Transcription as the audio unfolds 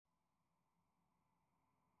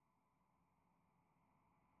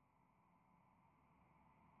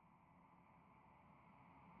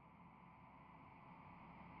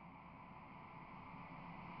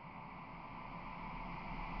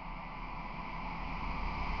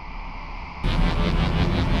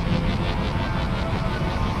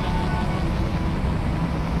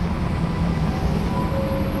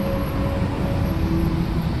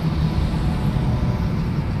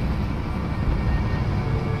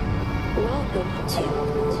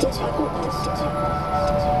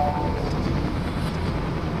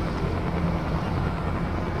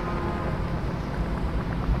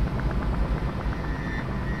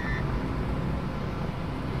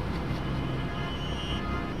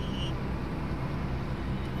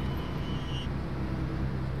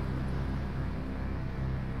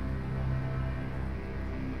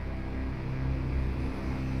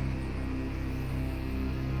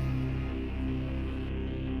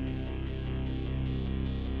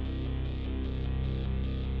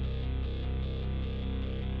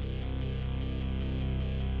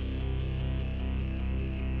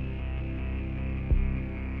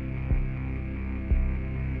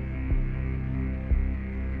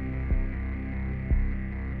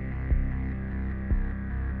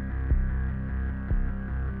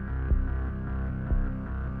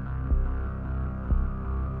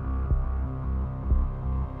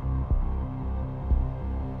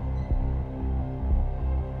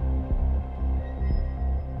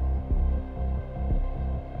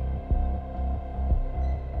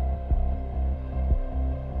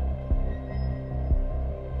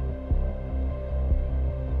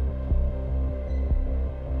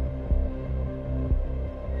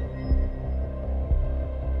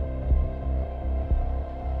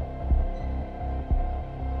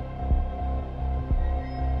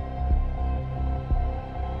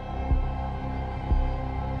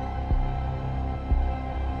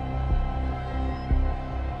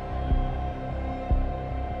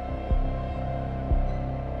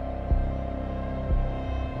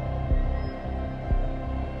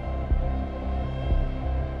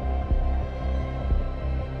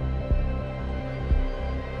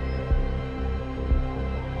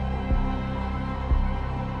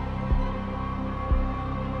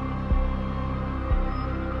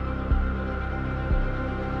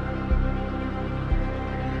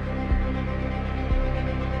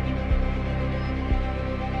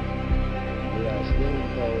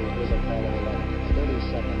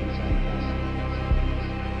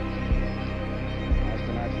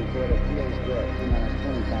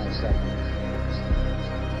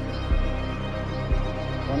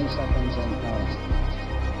seconds and counting.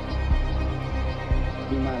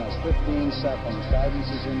 T-minus 15 seconds. Guidance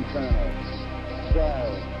is internal.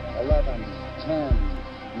 12, 11,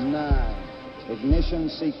 10, 9. Ignition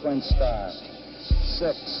sequence start.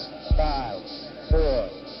 6, 5, 4,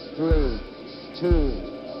 3, 2,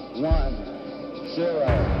 1, 0.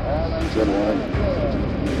 All engine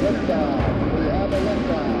liftoff. We have a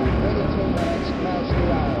liftoff. 32 minutes past the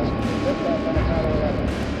hour. Liftoff on Apollo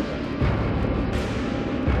 11.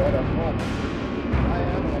 What a moment. I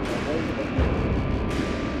am on the way to the moon.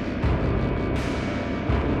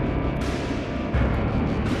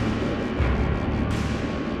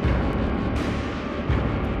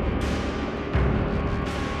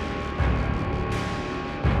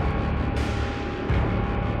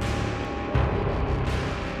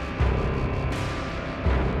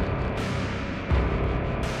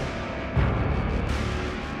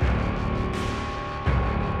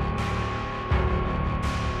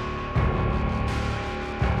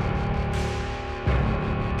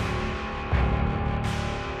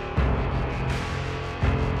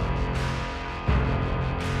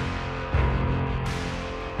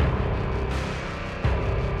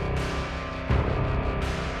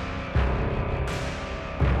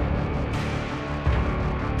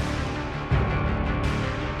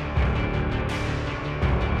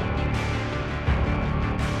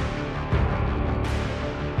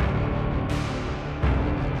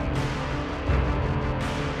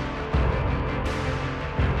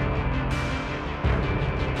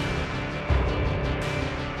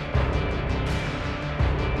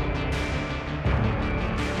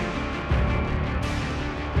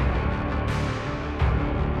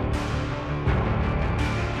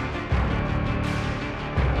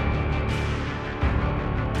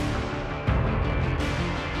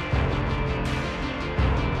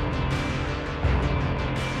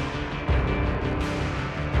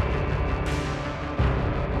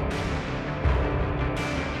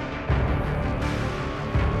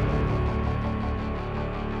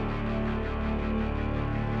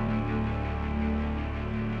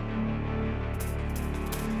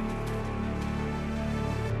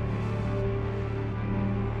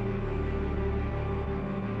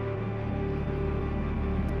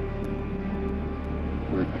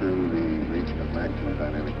 We're through the region of maximum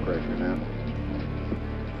dynamic pressure now.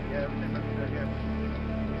 Yeah, everything looks good here.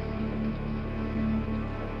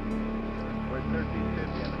 We're at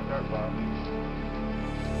 1350 on the start block.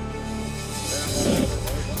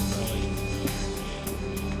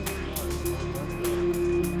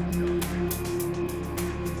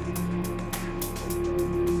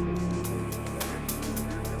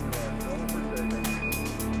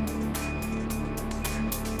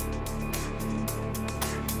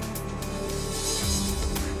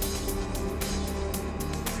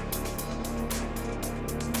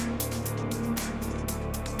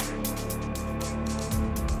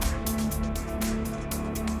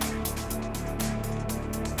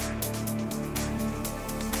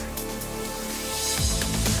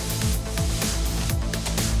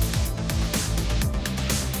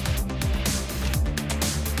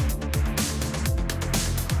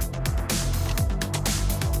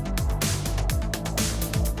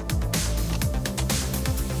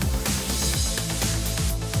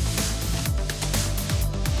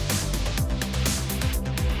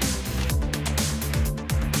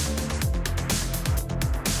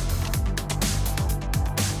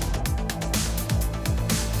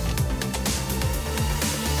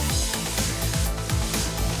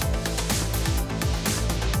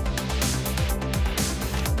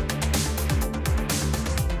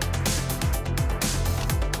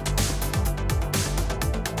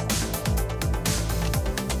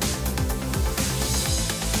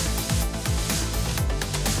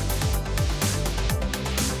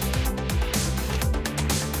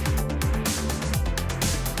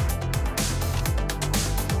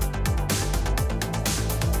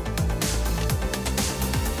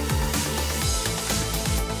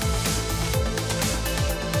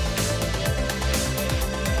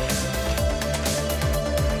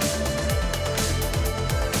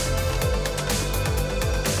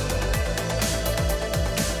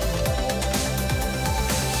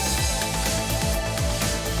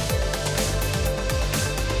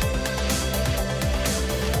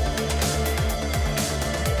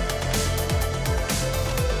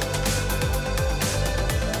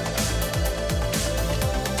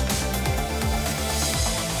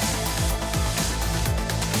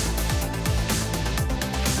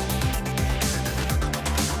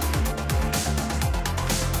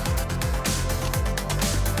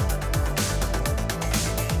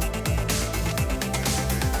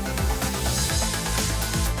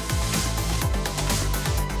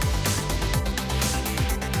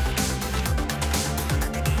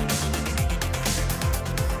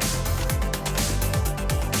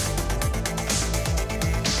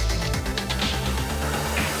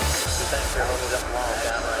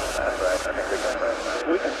 That's right. I think we confirm that.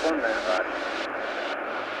 We confirm that. Roger.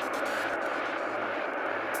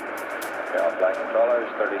 Gal flight controllers,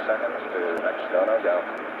 30 seconds to Mexico, no go.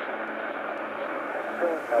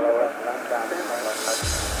 Hello, West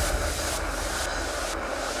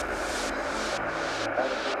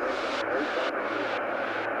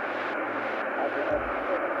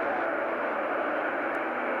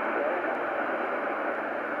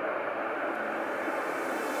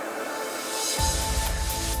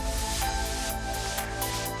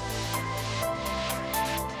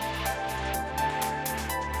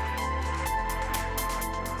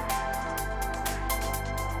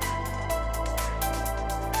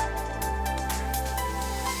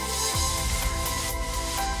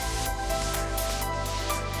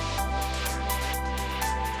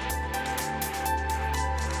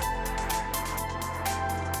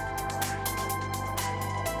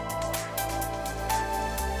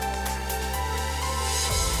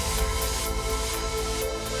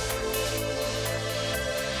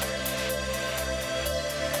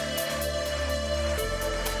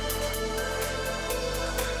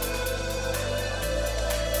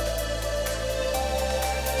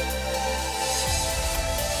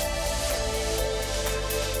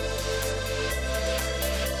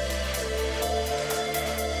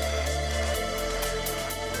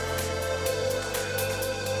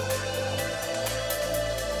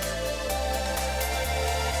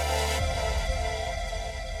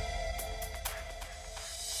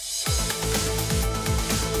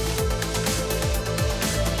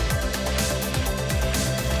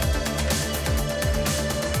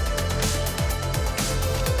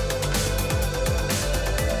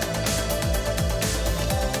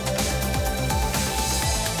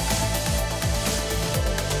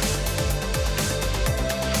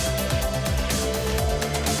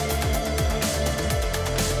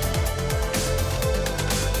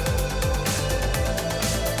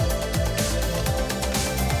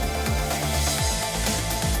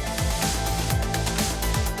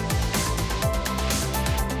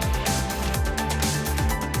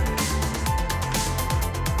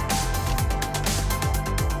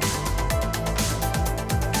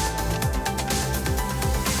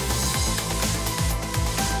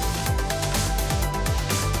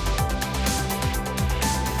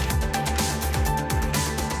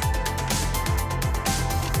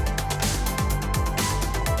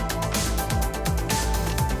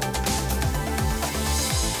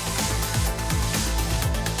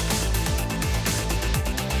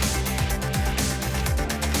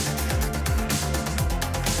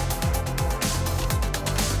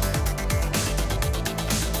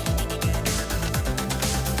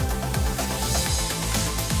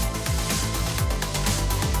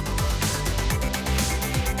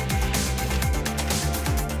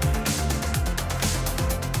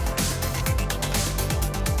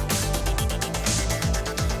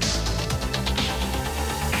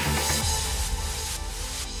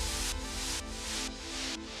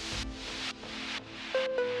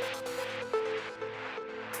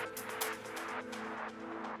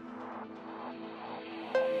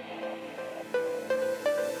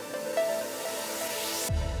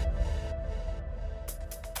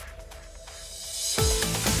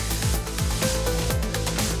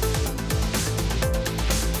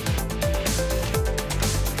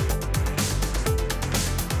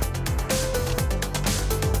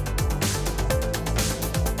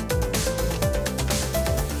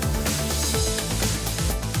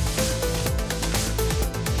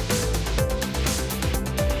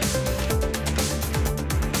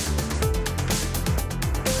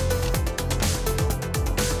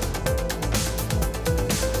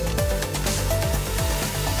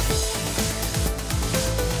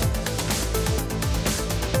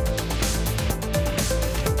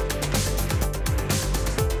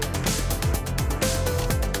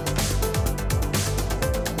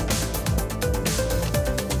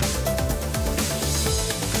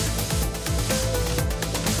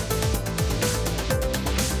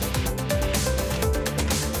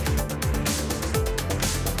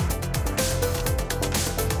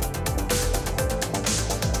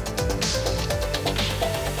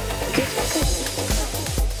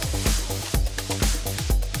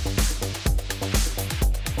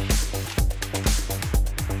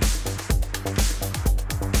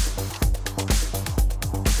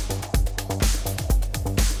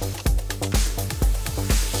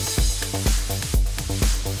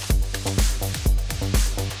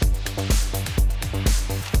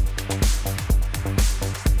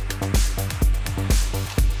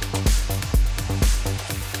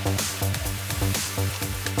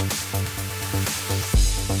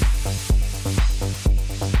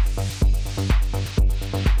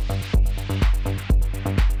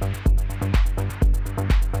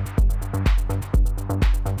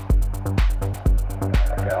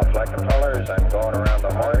flight controllers, I'm going around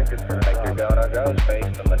the horn. Make your go-no-goes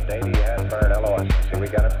based on the data you had for an LOS. See, we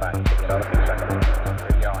got it back. It's on a few seconds.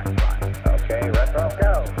 We're going fine. Okay, retro,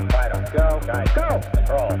 go. Vital, go. Guys, go.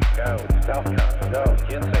 Control, go. Stealthcom, go.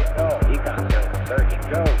 Jinsei, go. Econ, go. Surgeon,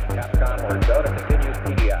 go. Capcom, we're go to continue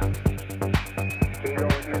PDI. Kilo,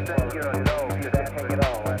 you said you're a go. You said hang it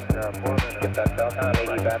all at 4 minutes. Get that Telcom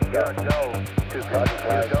 80 back to go. You're a go. You're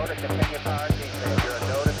a go to continue power defense. You're a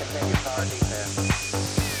go to continue power defense.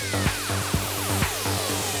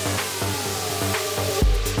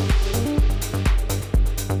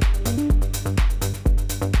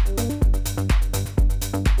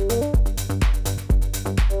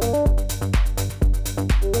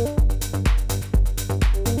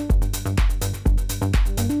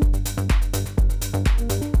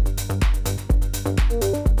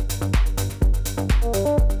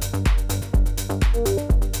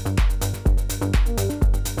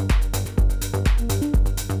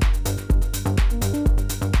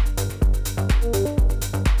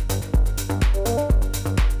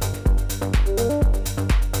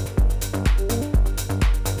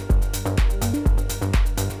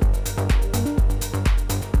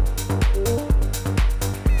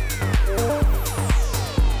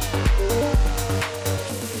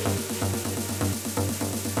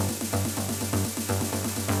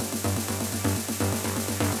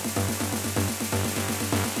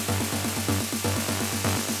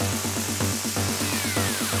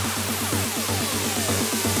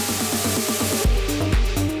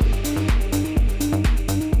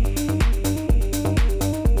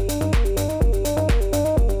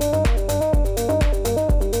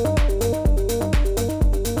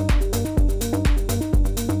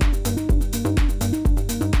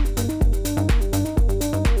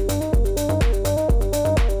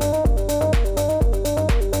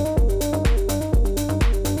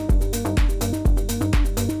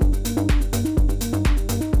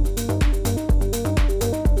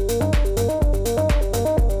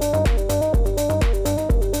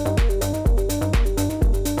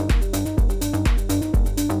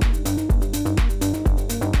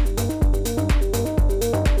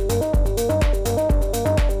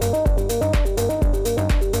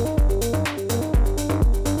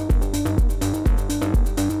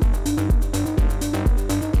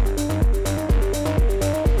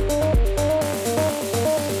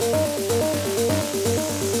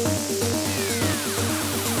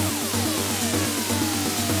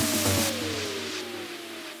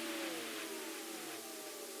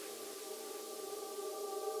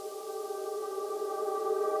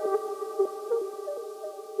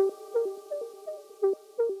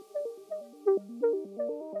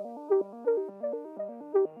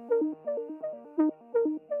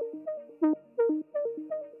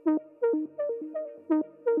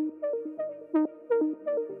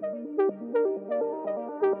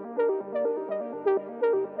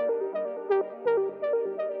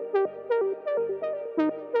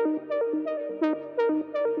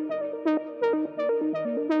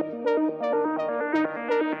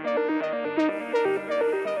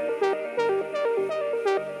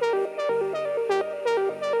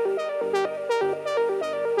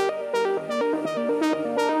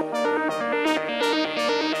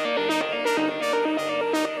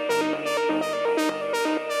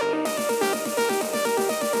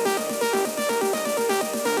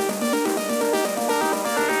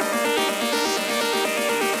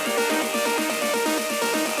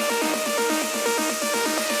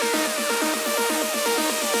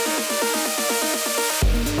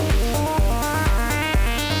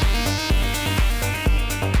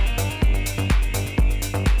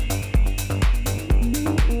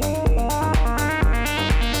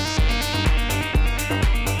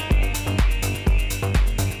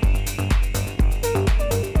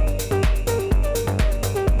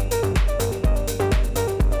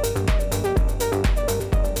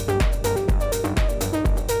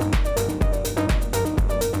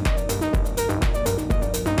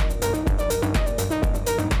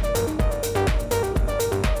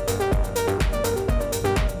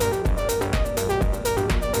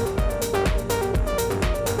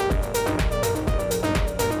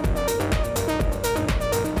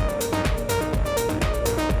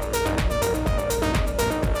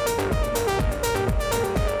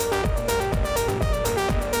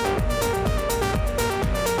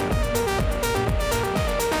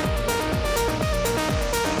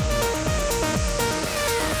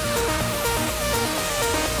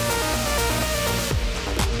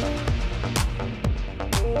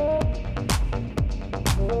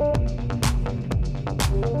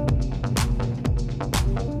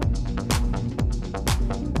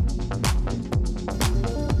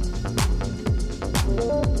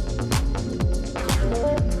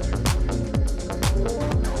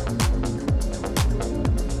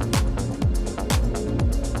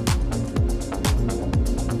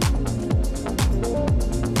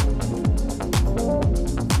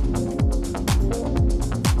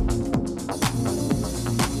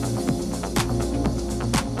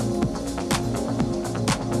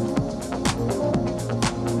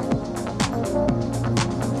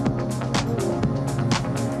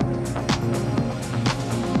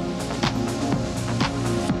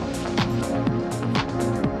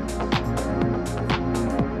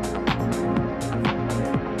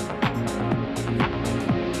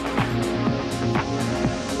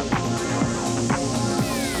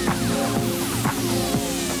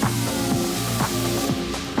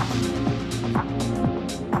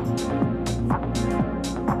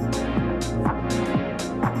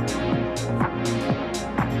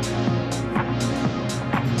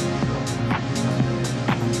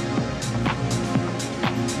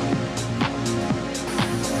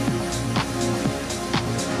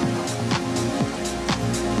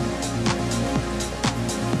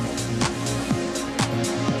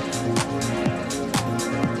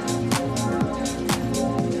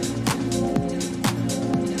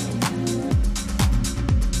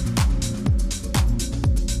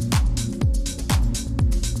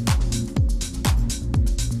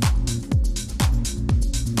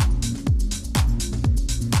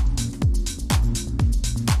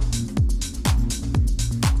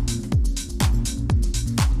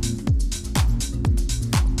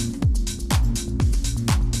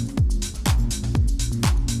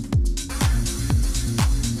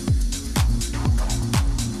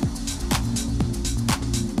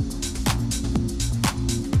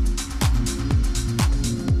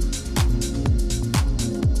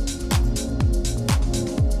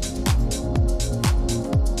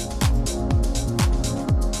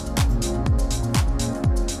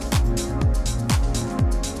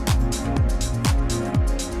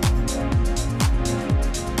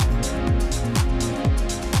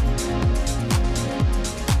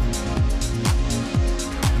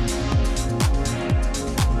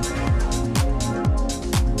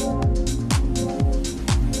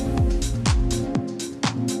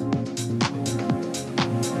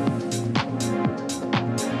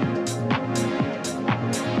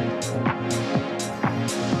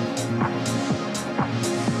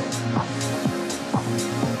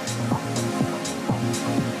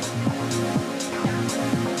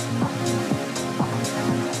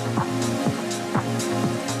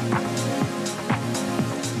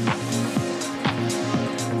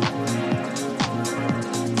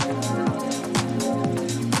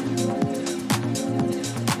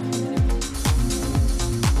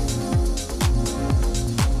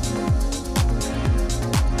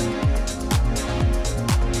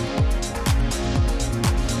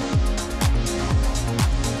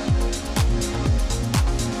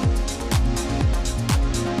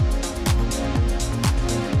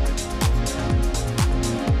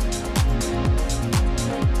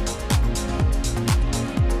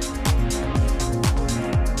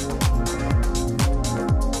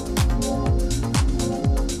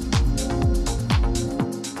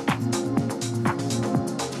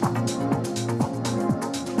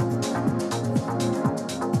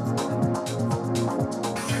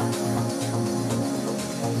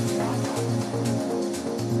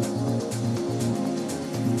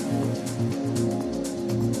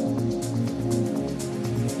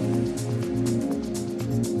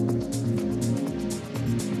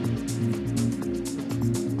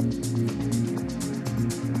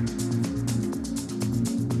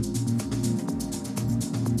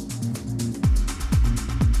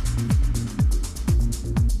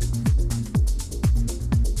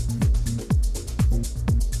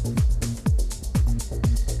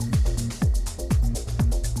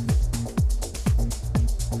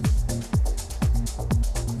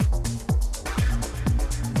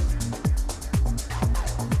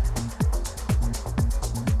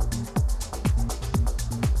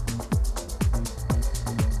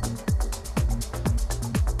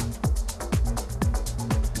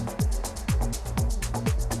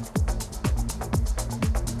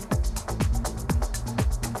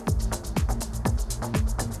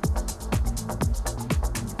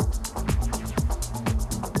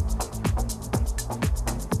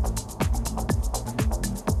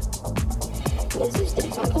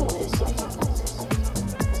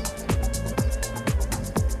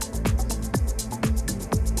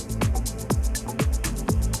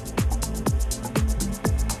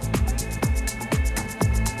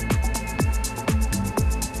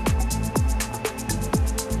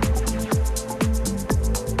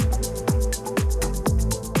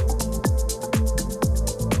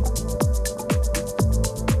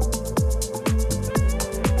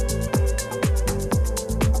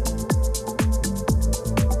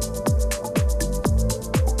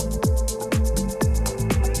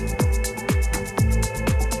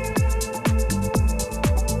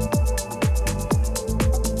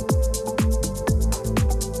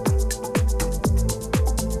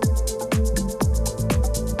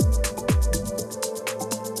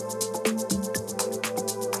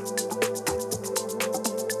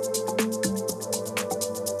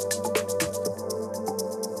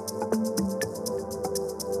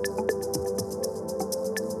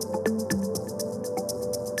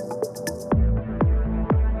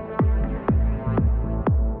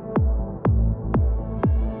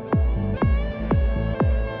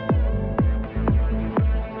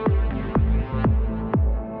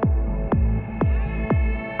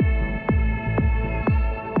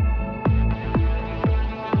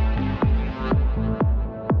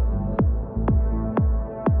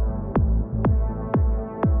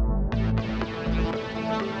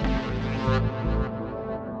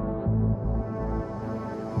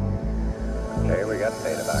 got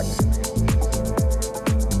data back.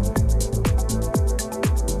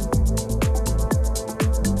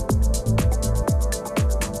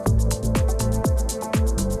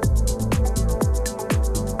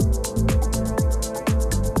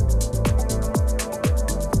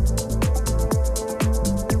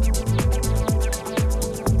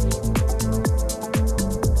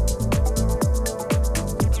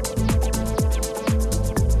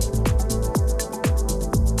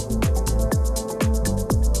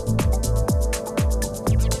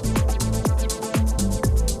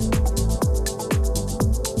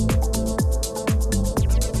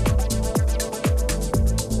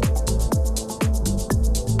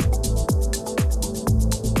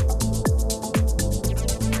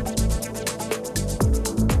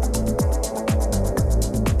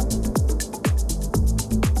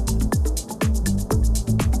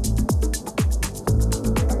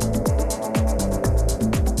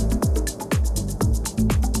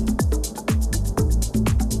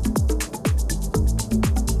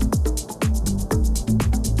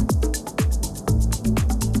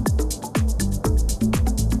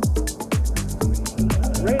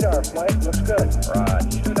 Radar flight looks good.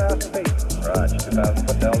 Roger. 2,000 feet. Roger. 2,000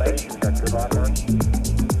 foot delta. Check your Longhorn.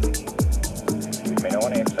 May know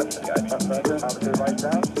when he accepts it, guys. Roger. Altitude lights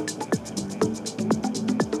out.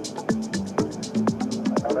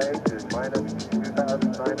 LH is minus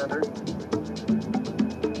 2,900.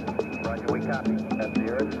 Roger, we copy. That's the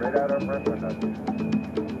Earth, straight out our front window.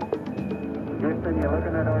 Houston, you're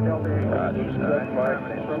looking at our Delta 8. Roger.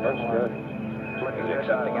 Looks good. He's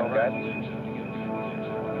accepting it, guys.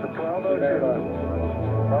 1202.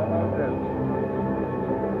 1202.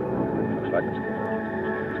 Looks like it's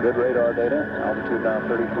Good radar data. Altitude now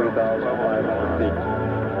 33,500 feet.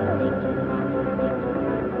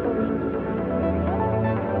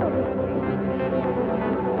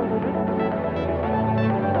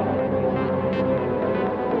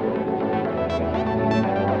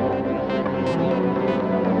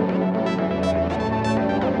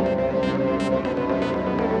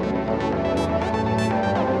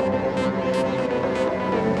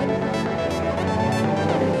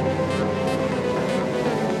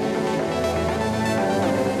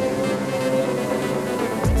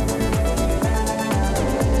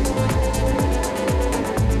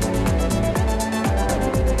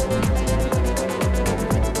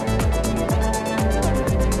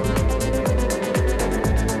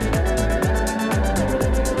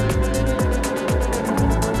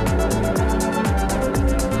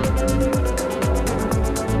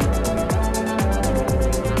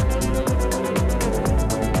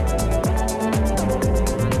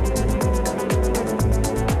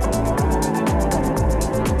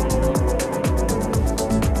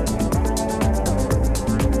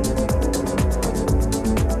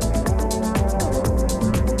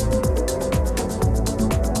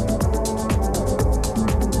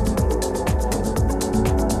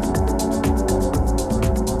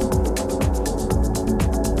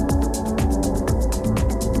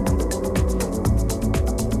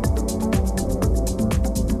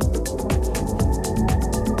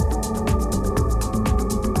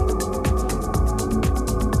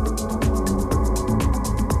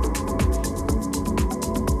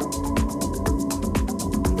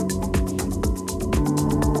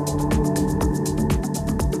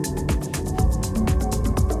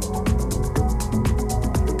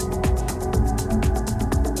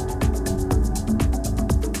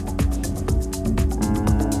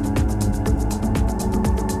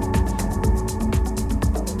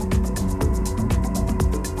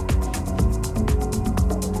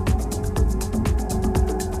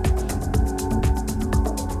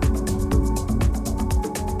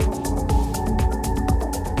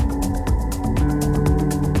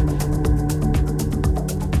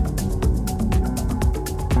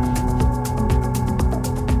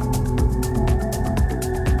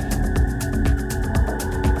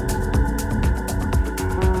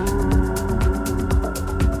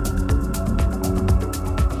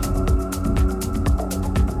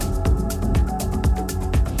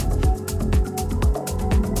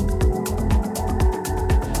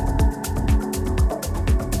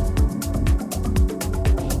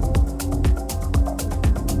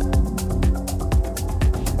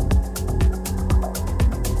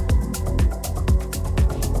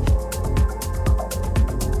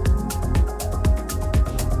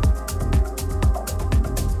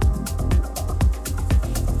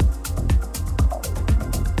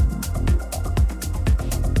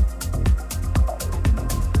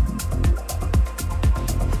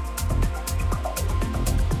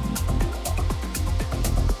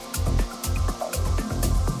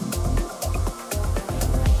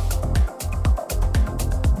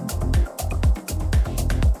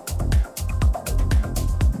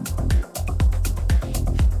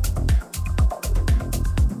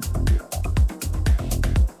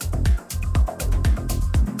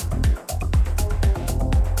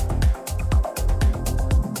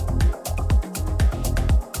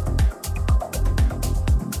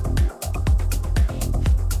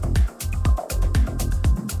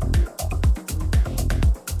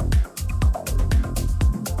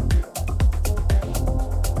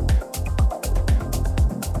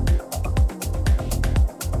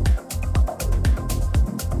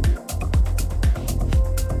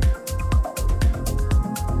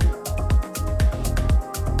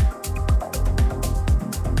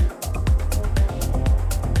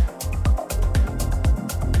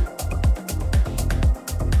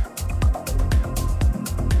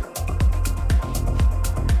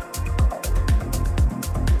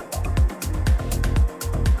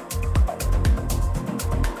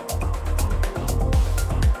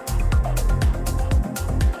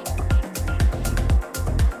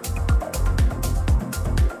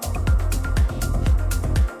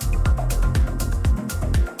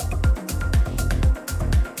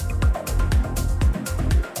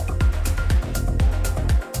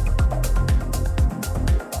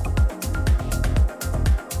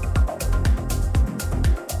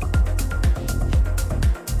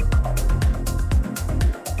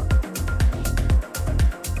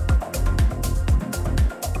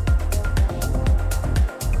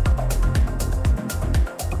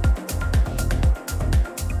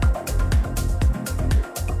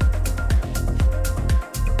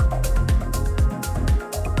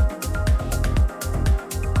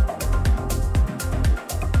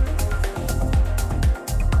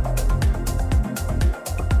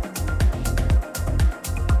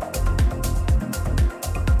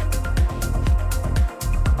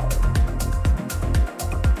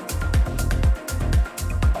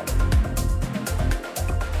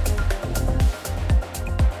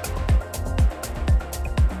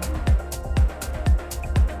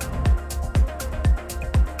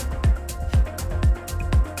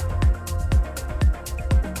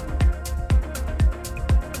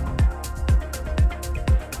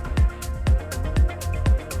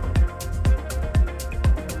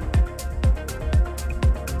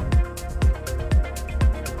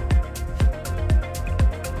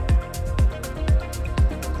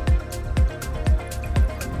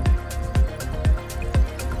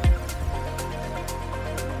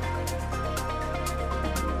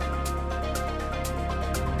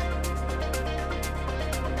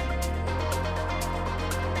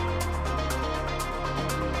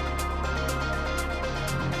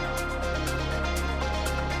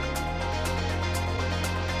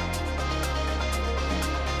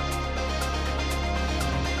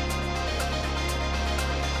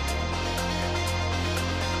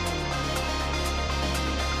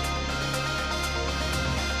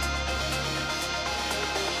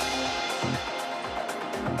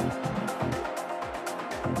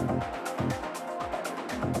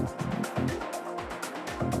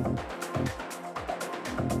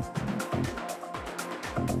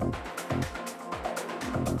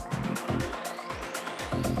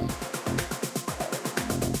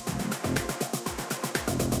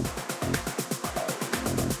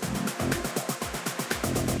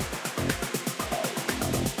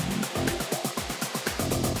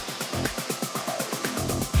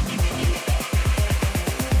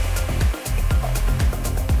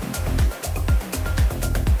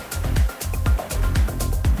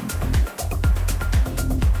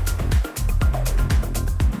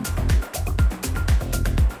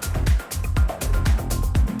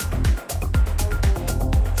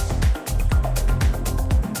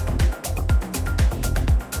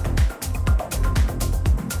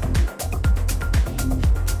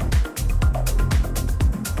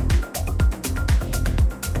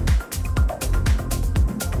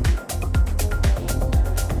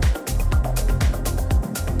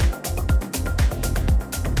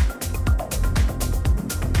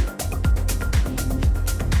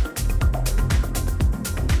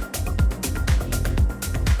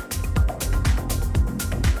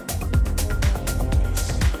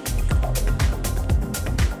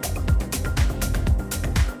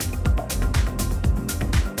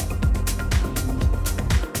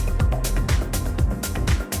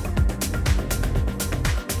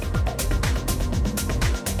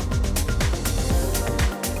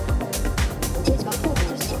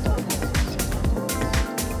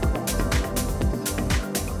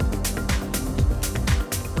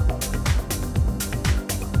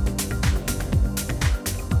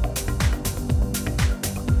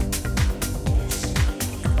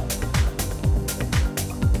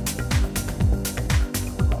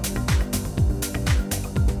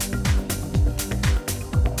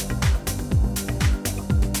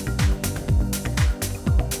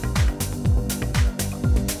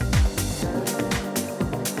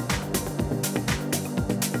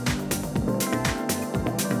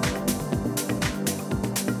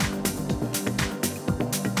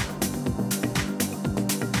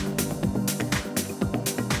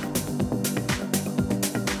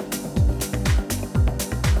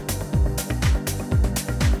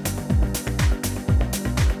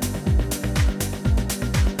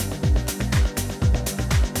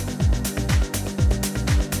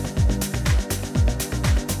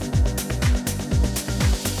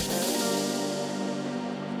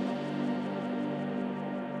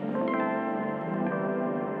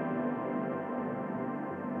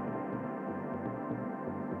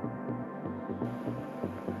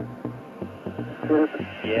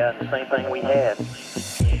 Yeah, the same thing we had.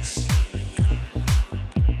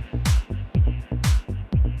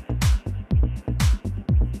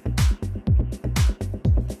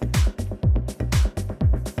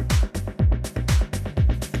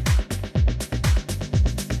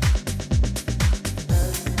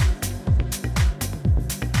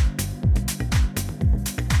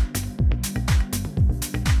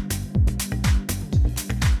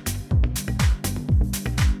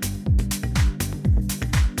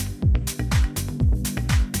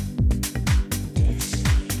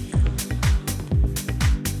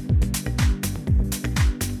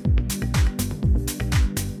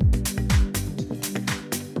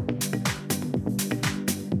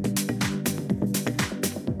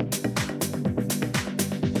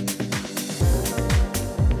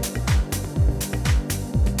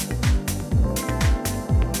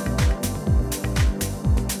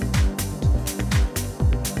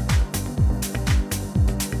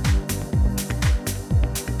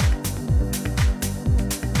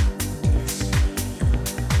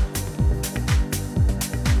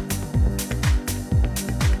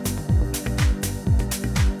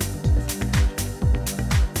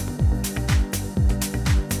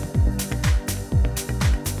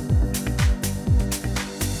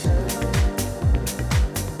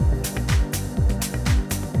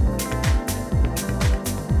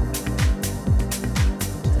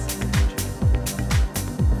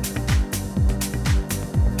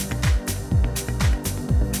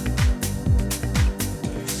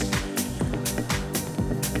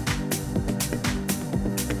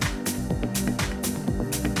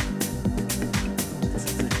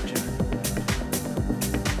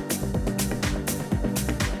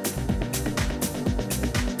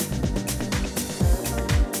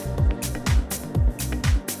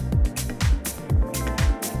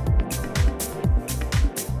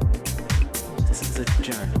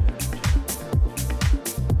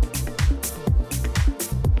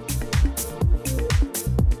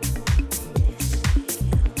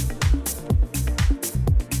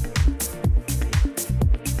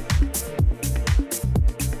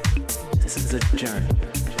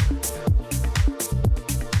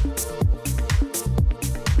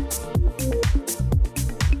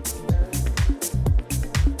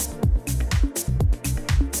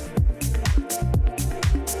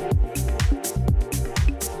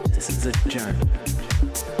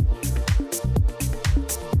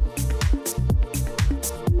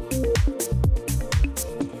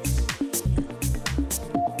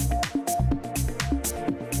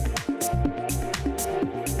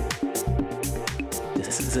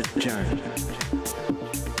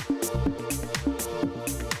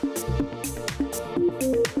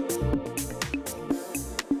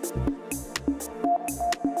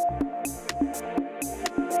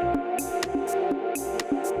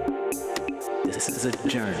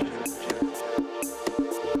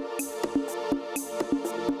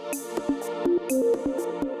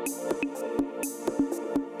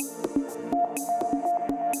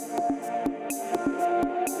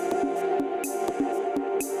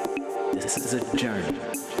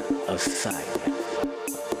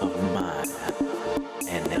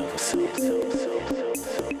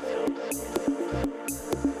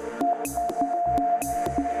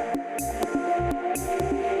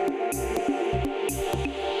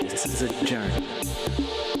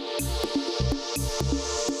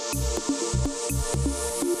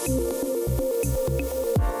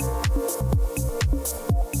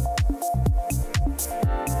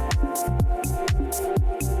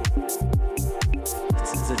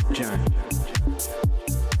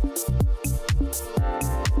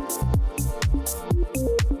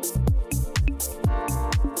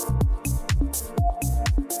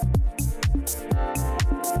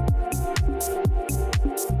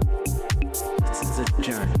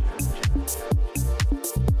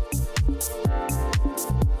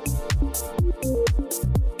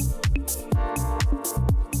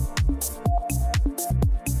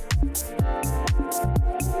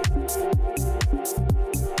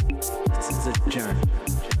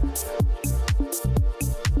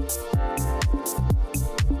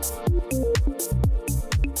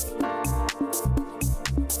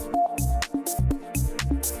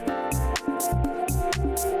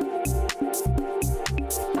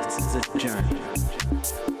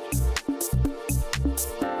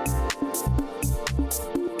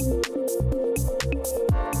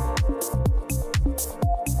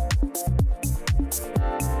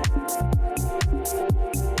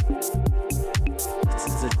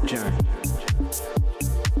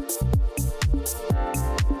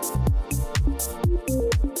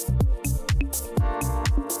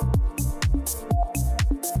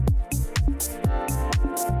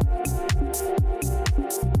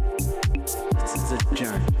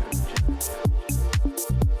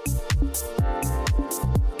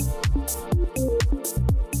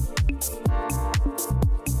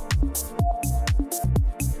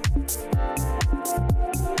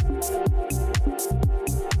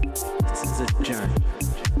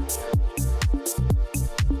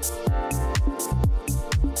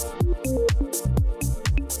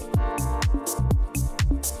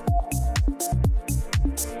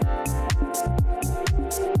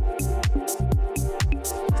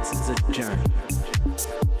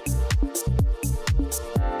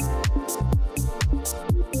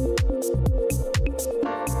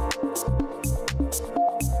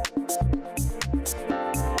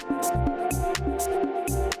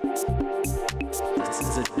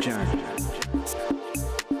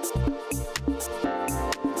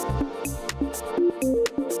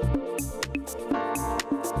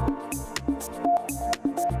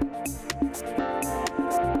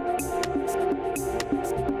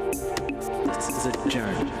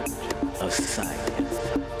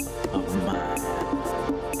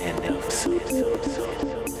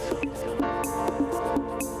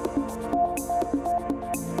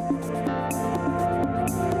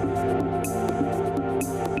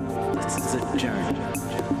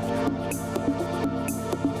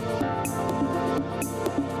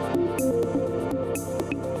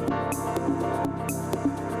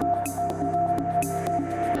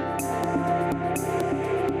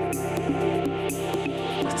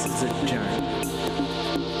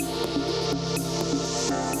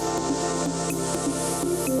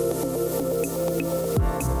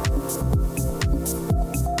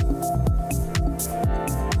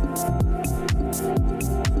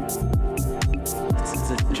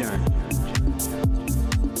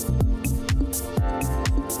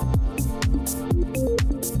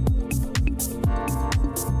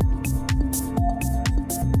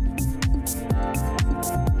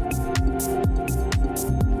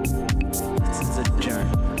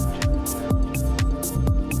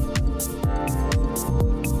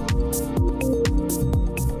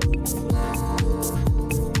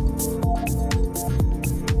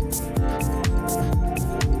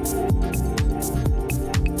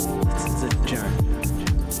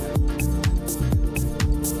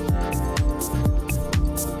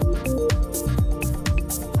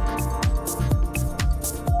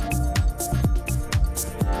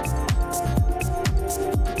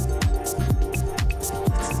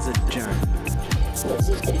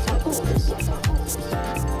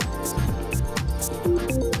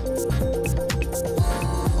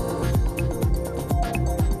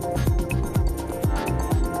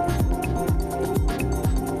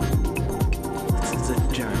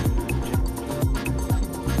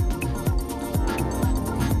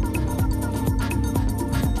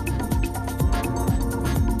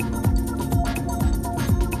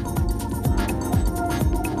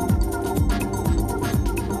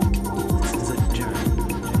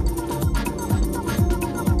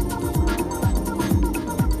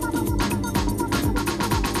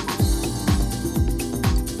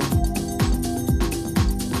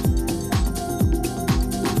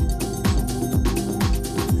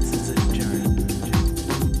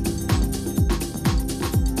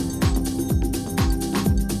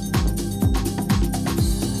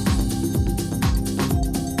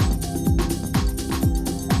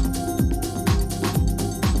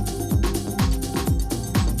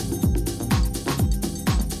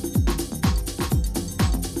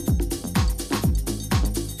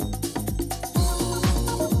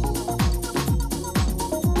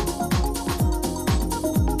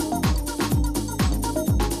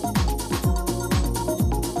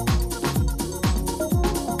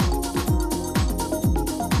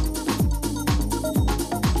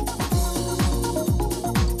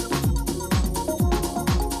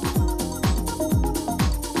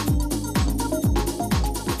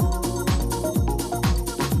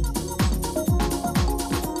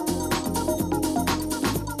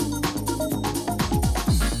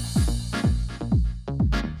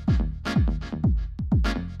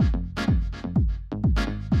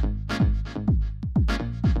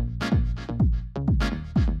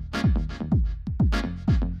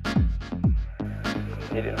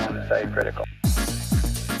 He didn't want to say critical.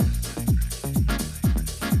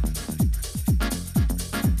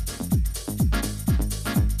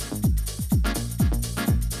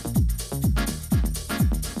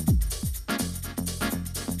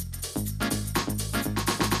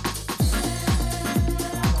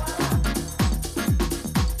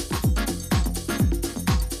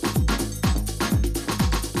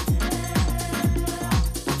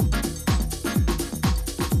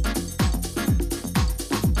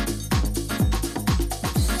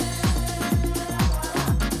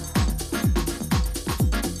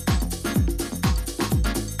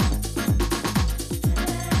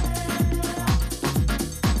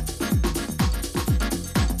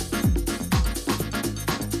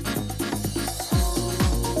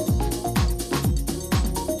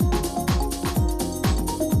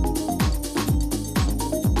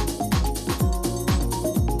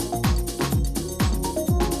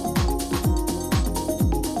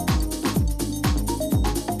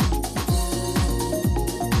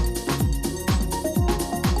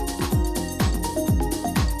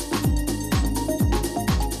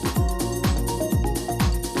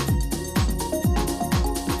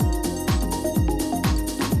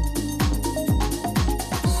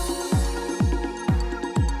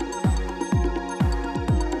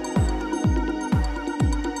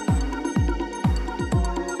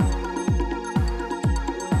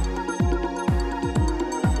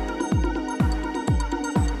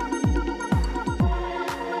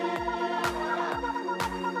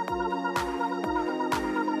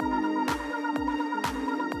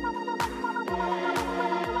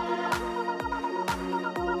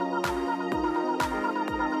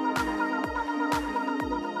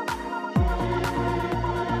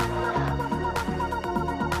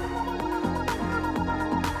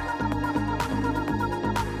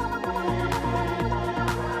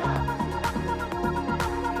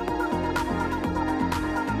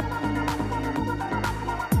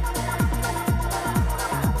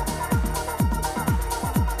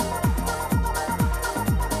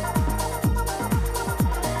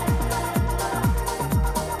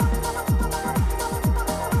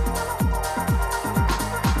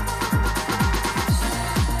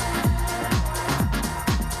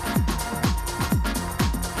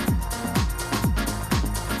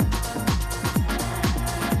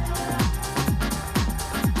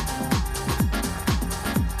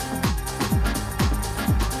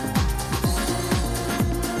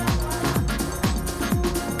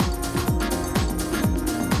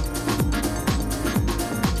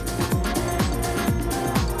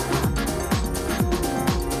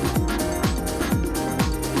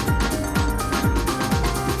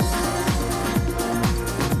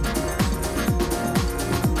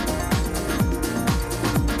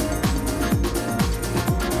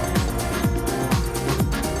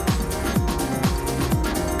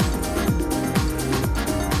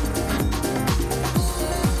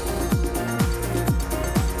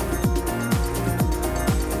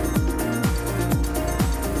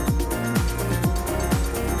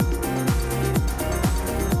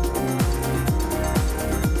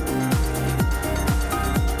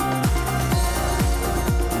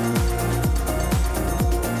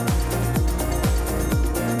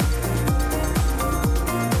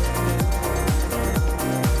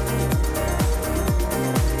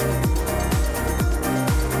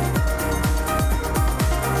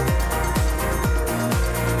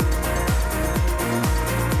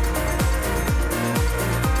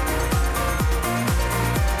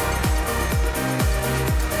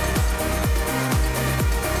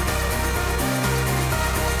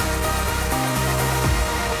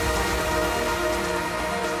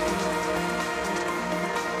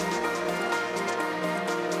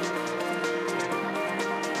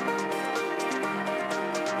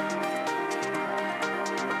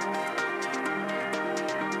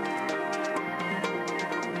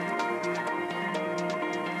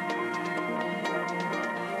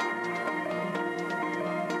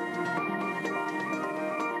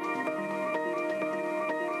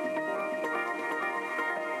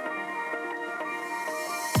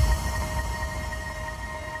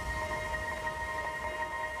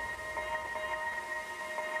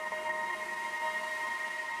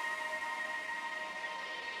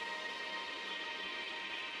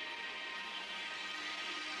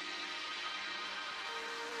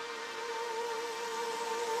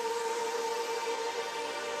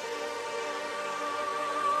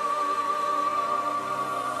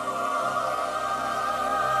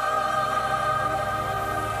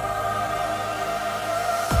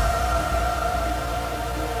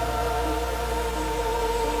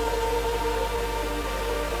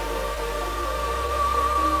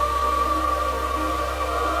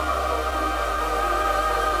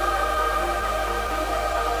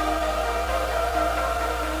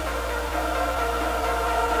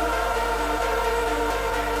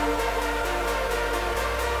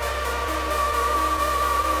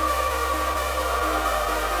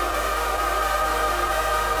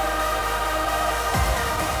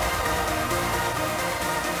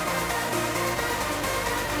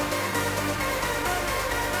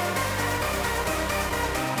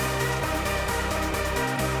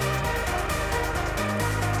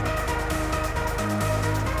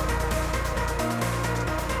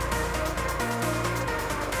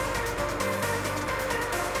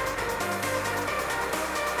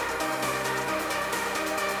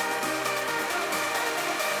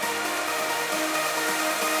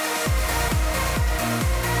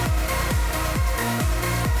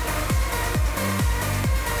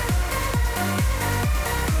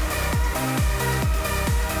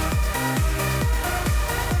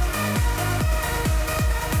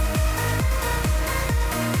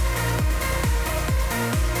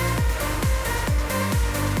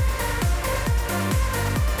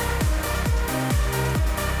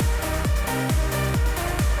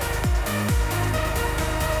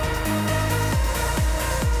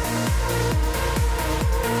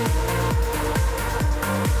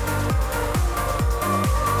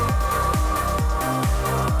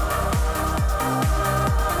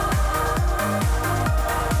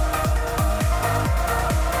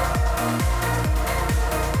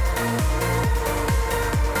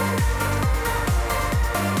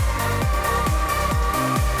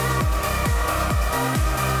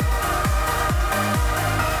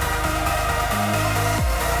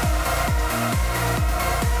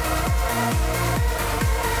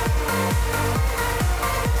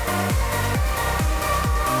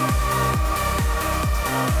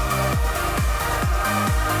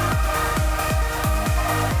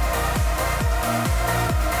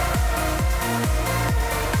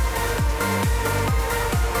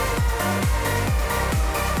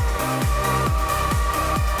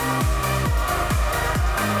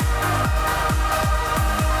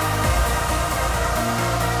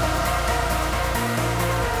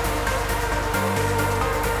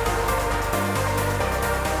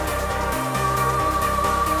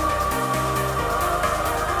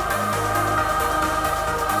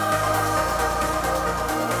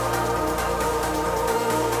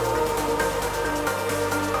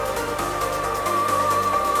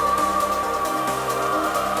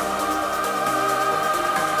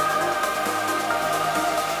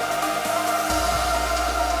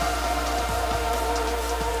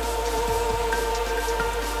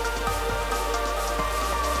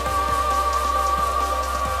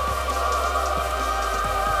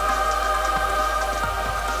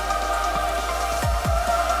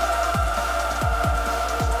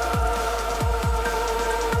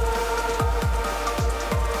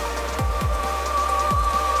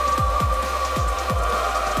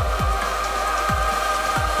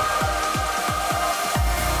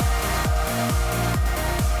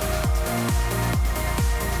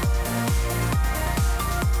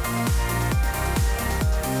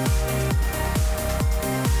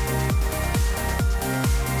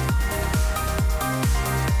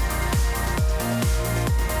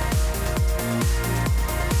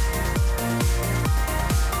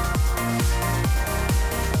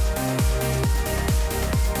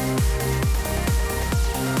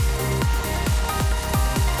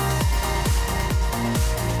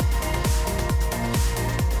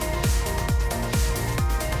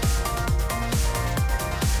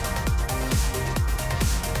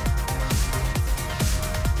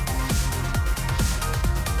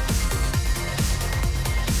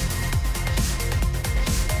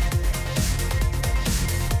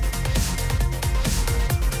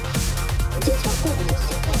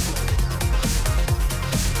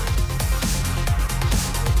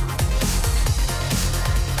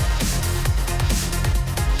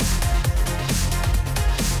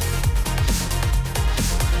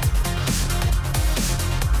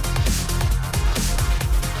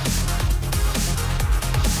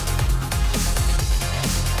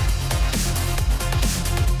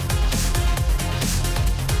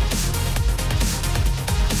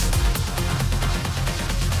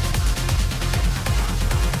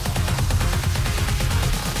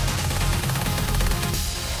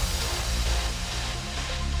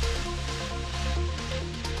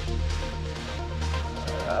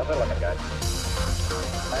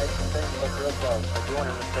 So, do you want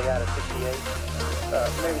him to stay out of 68?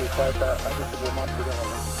 Maybe quite that. I just a month ago.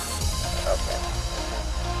 Okay.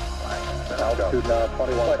 Altitude now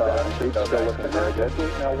 21,000 feet, still looking very good.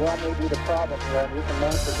 Now, what may be the problem here? You can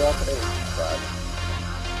monitor Delta 8. Right.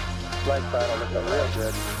 Flight final looking real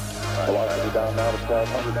good. Velocity down now to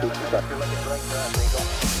 1,200 feet per second. You're looking great for us, Eagle.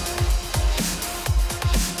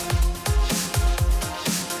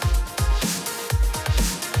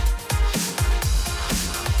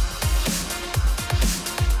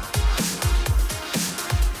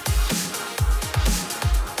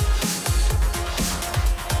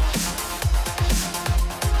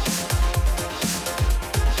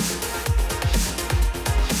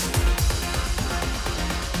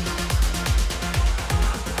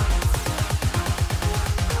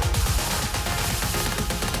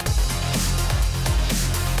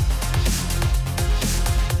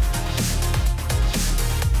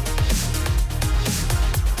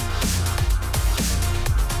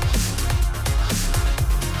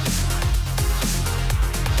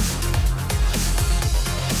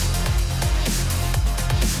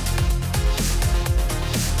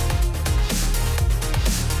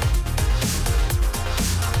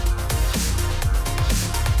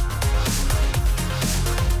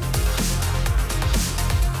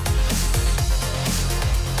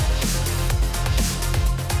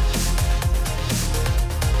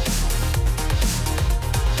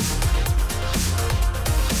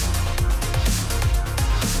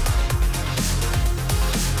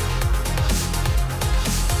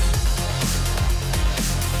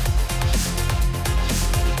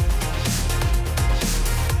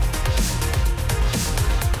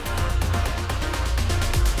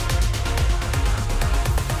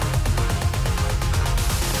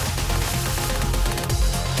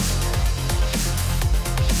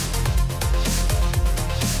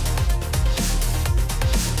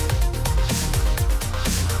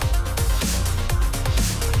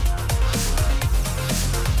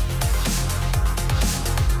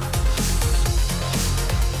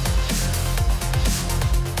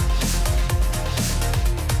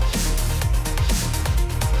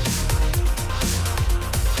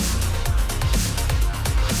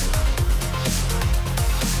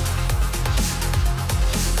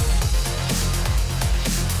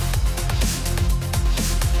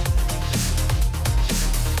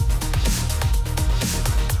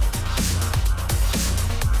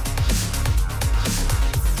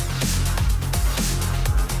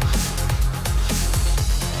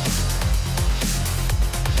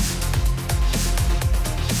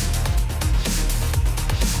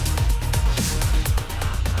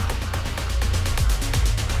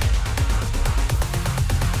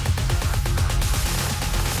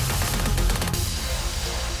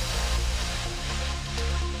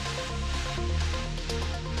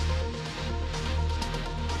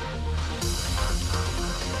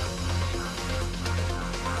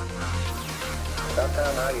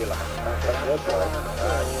 Downtown, how do you like it? That's good for it.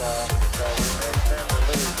 So we made Sam the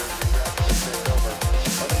loser. We got to take over.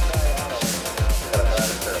 Let me try you out a little bit now. Got a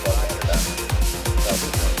driver's chair above me, you're down.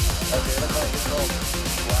 Okay, let's go control.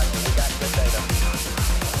 Roger, we got good data.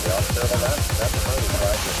 You all sure about that? That's a pretty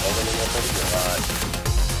right. You're holding in there pretty good. Right.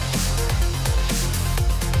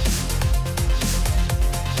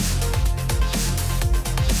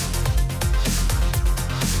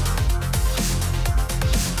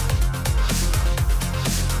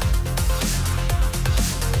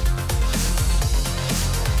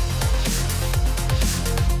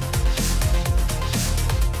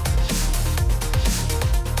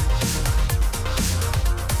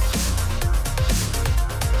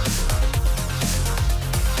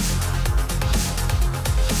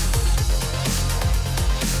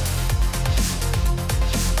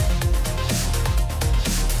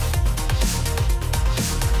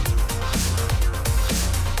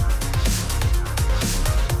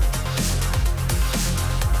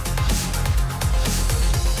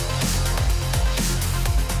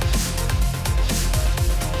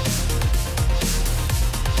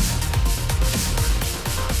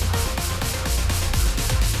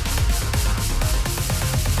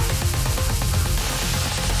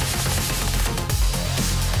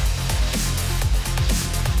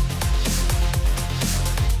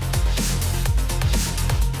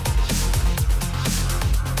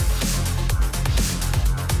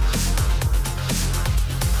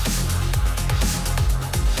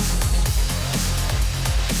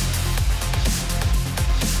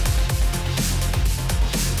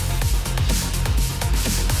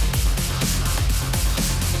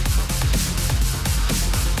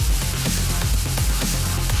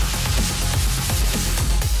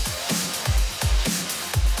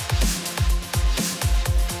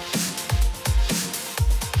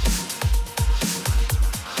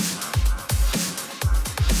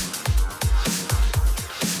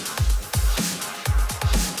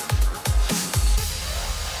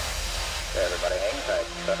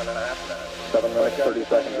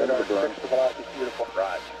 to burn. Fix the velocity, beautiful.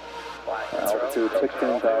 Raj. Altitude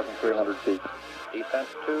 16,300 feet. Descent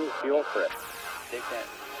 2, fuel trip. Descent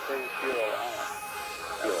 2, fuel on.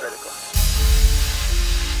 Fuel. Critical.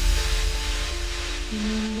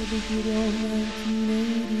 Remember the good old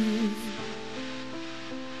 1980s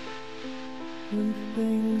when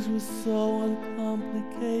things were so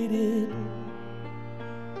uncomplicated.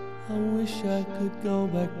 I wish I could go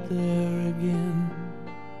back there again,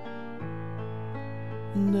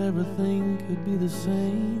 and everything could be the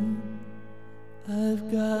same. I've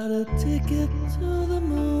got a ticket to the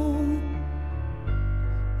moon.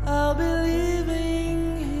 I'll be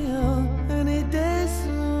leaving here any day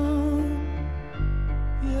soon.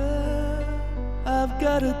 Yeah, I've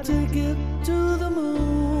got a ticket to the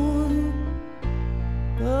moon,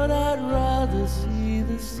 but I'd rather see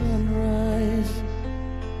the sunrise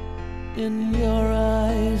in your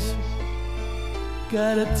eyes.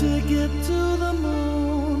 Got a ticket to the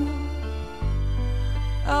moon.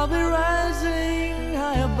 I'll be rising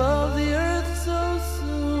high above the earth so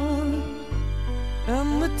soon,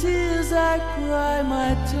 and the tears I cry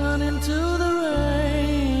might turn into the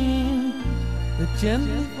rain that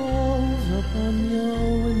gently falls upon your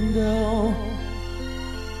window.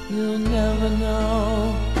 You'll never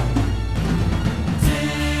know.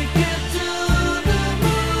 Ticket to the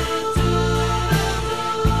moon, to the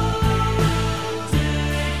moon.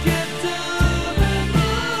 Ticket to the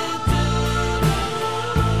moon, to the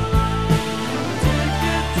moon.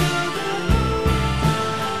 Ticket to the moon, ticket to the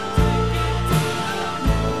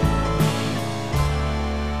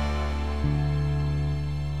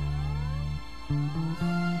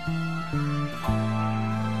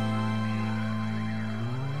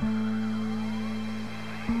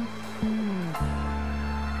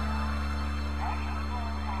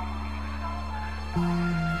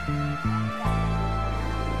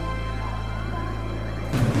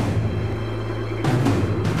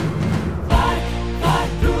Fly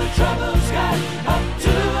through a troubled sky, up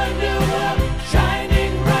to a new world,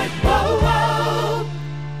 shining bright. Whoa, whoa.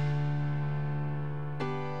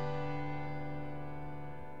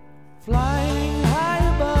 Flying high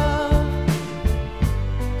above,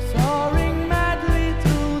 soaring madly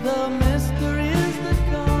through the mysteries that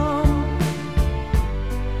come,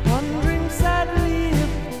 wondering sadly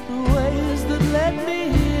if the ways that led me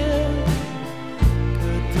here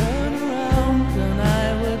could turn around, and I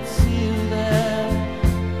would see you there,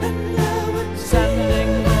 and I would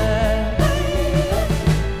standing there.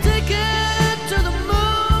 Ticket to the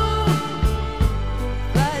moon.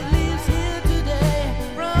 Flight leaves here today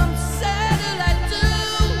from satellite 2.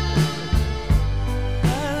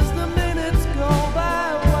 As the minutes go by,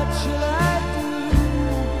 what shall I do?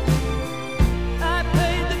 I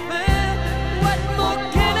paid the fare. What more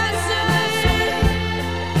can I say?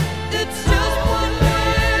 It's just one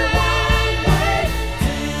way.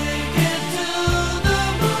 Ticket to the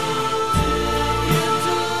moon. Ticket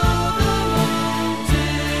to the moon.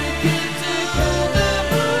 Ticket to the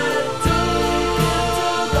moon. Ticket to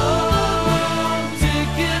the moon.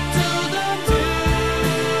 Ticket to the moon.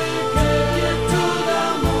 Ticket to the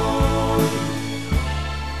moon. Ticket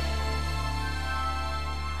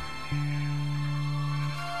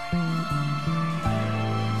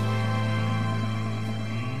to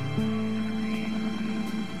the moon.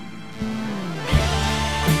 Ticket to the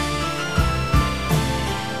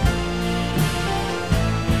moon.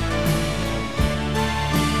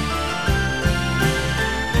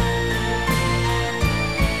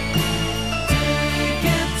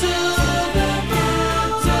 Ticket to the moon.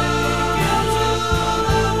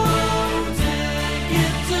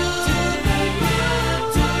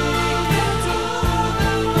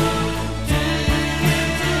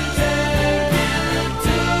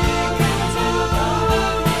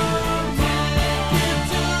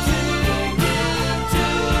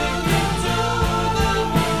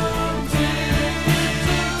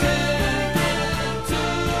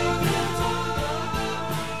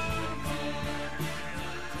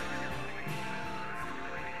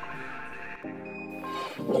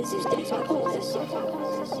 This is Dexter.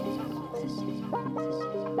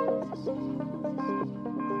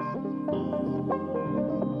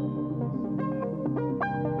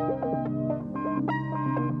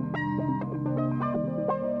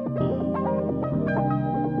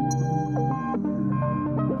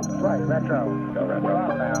 Right, retro. Go retro.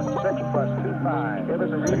 Out now. 6 plus 25. Give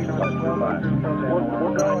us a reading on the 12 bus.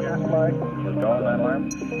 We're going, yes, Mike. We're going, that alarm.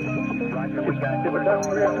 Roger, we got it. If it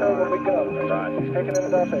doesn't, we have to know when we go. Roger. He's taking in the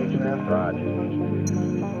bus H now. Roger.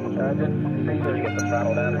 Roger. See if you get the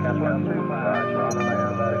throttle down. Got 125. Roger. Throttle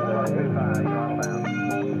down. 125. Throttle down.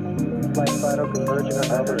 Flight Fido converging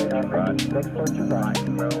on altitude 645.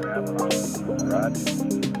 Roger.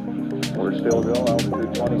 We're still going,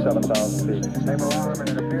 altitude 27,000 feet. Same alarm, and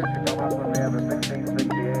it appears to come up when we have a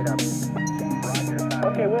 1668 up. Roger.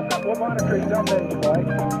 Okay, we'll monitor your Delta H flight.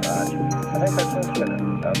 Roger. I think that's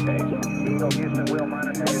instrument. Okay. Eagle Houston will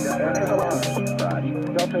monitor your Delta And H. his alarms.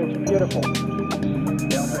 Roger. Delta H, beautiful.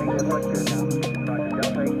 Delta H is looking good now. Roger.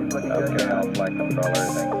 Delta H is looking good Okay, now. I'll flight control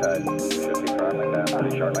everything tight. Should be throttling down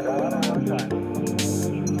pretty shortly.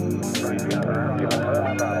 Right, Give us a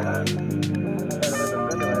throttle.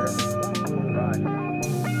 Roger.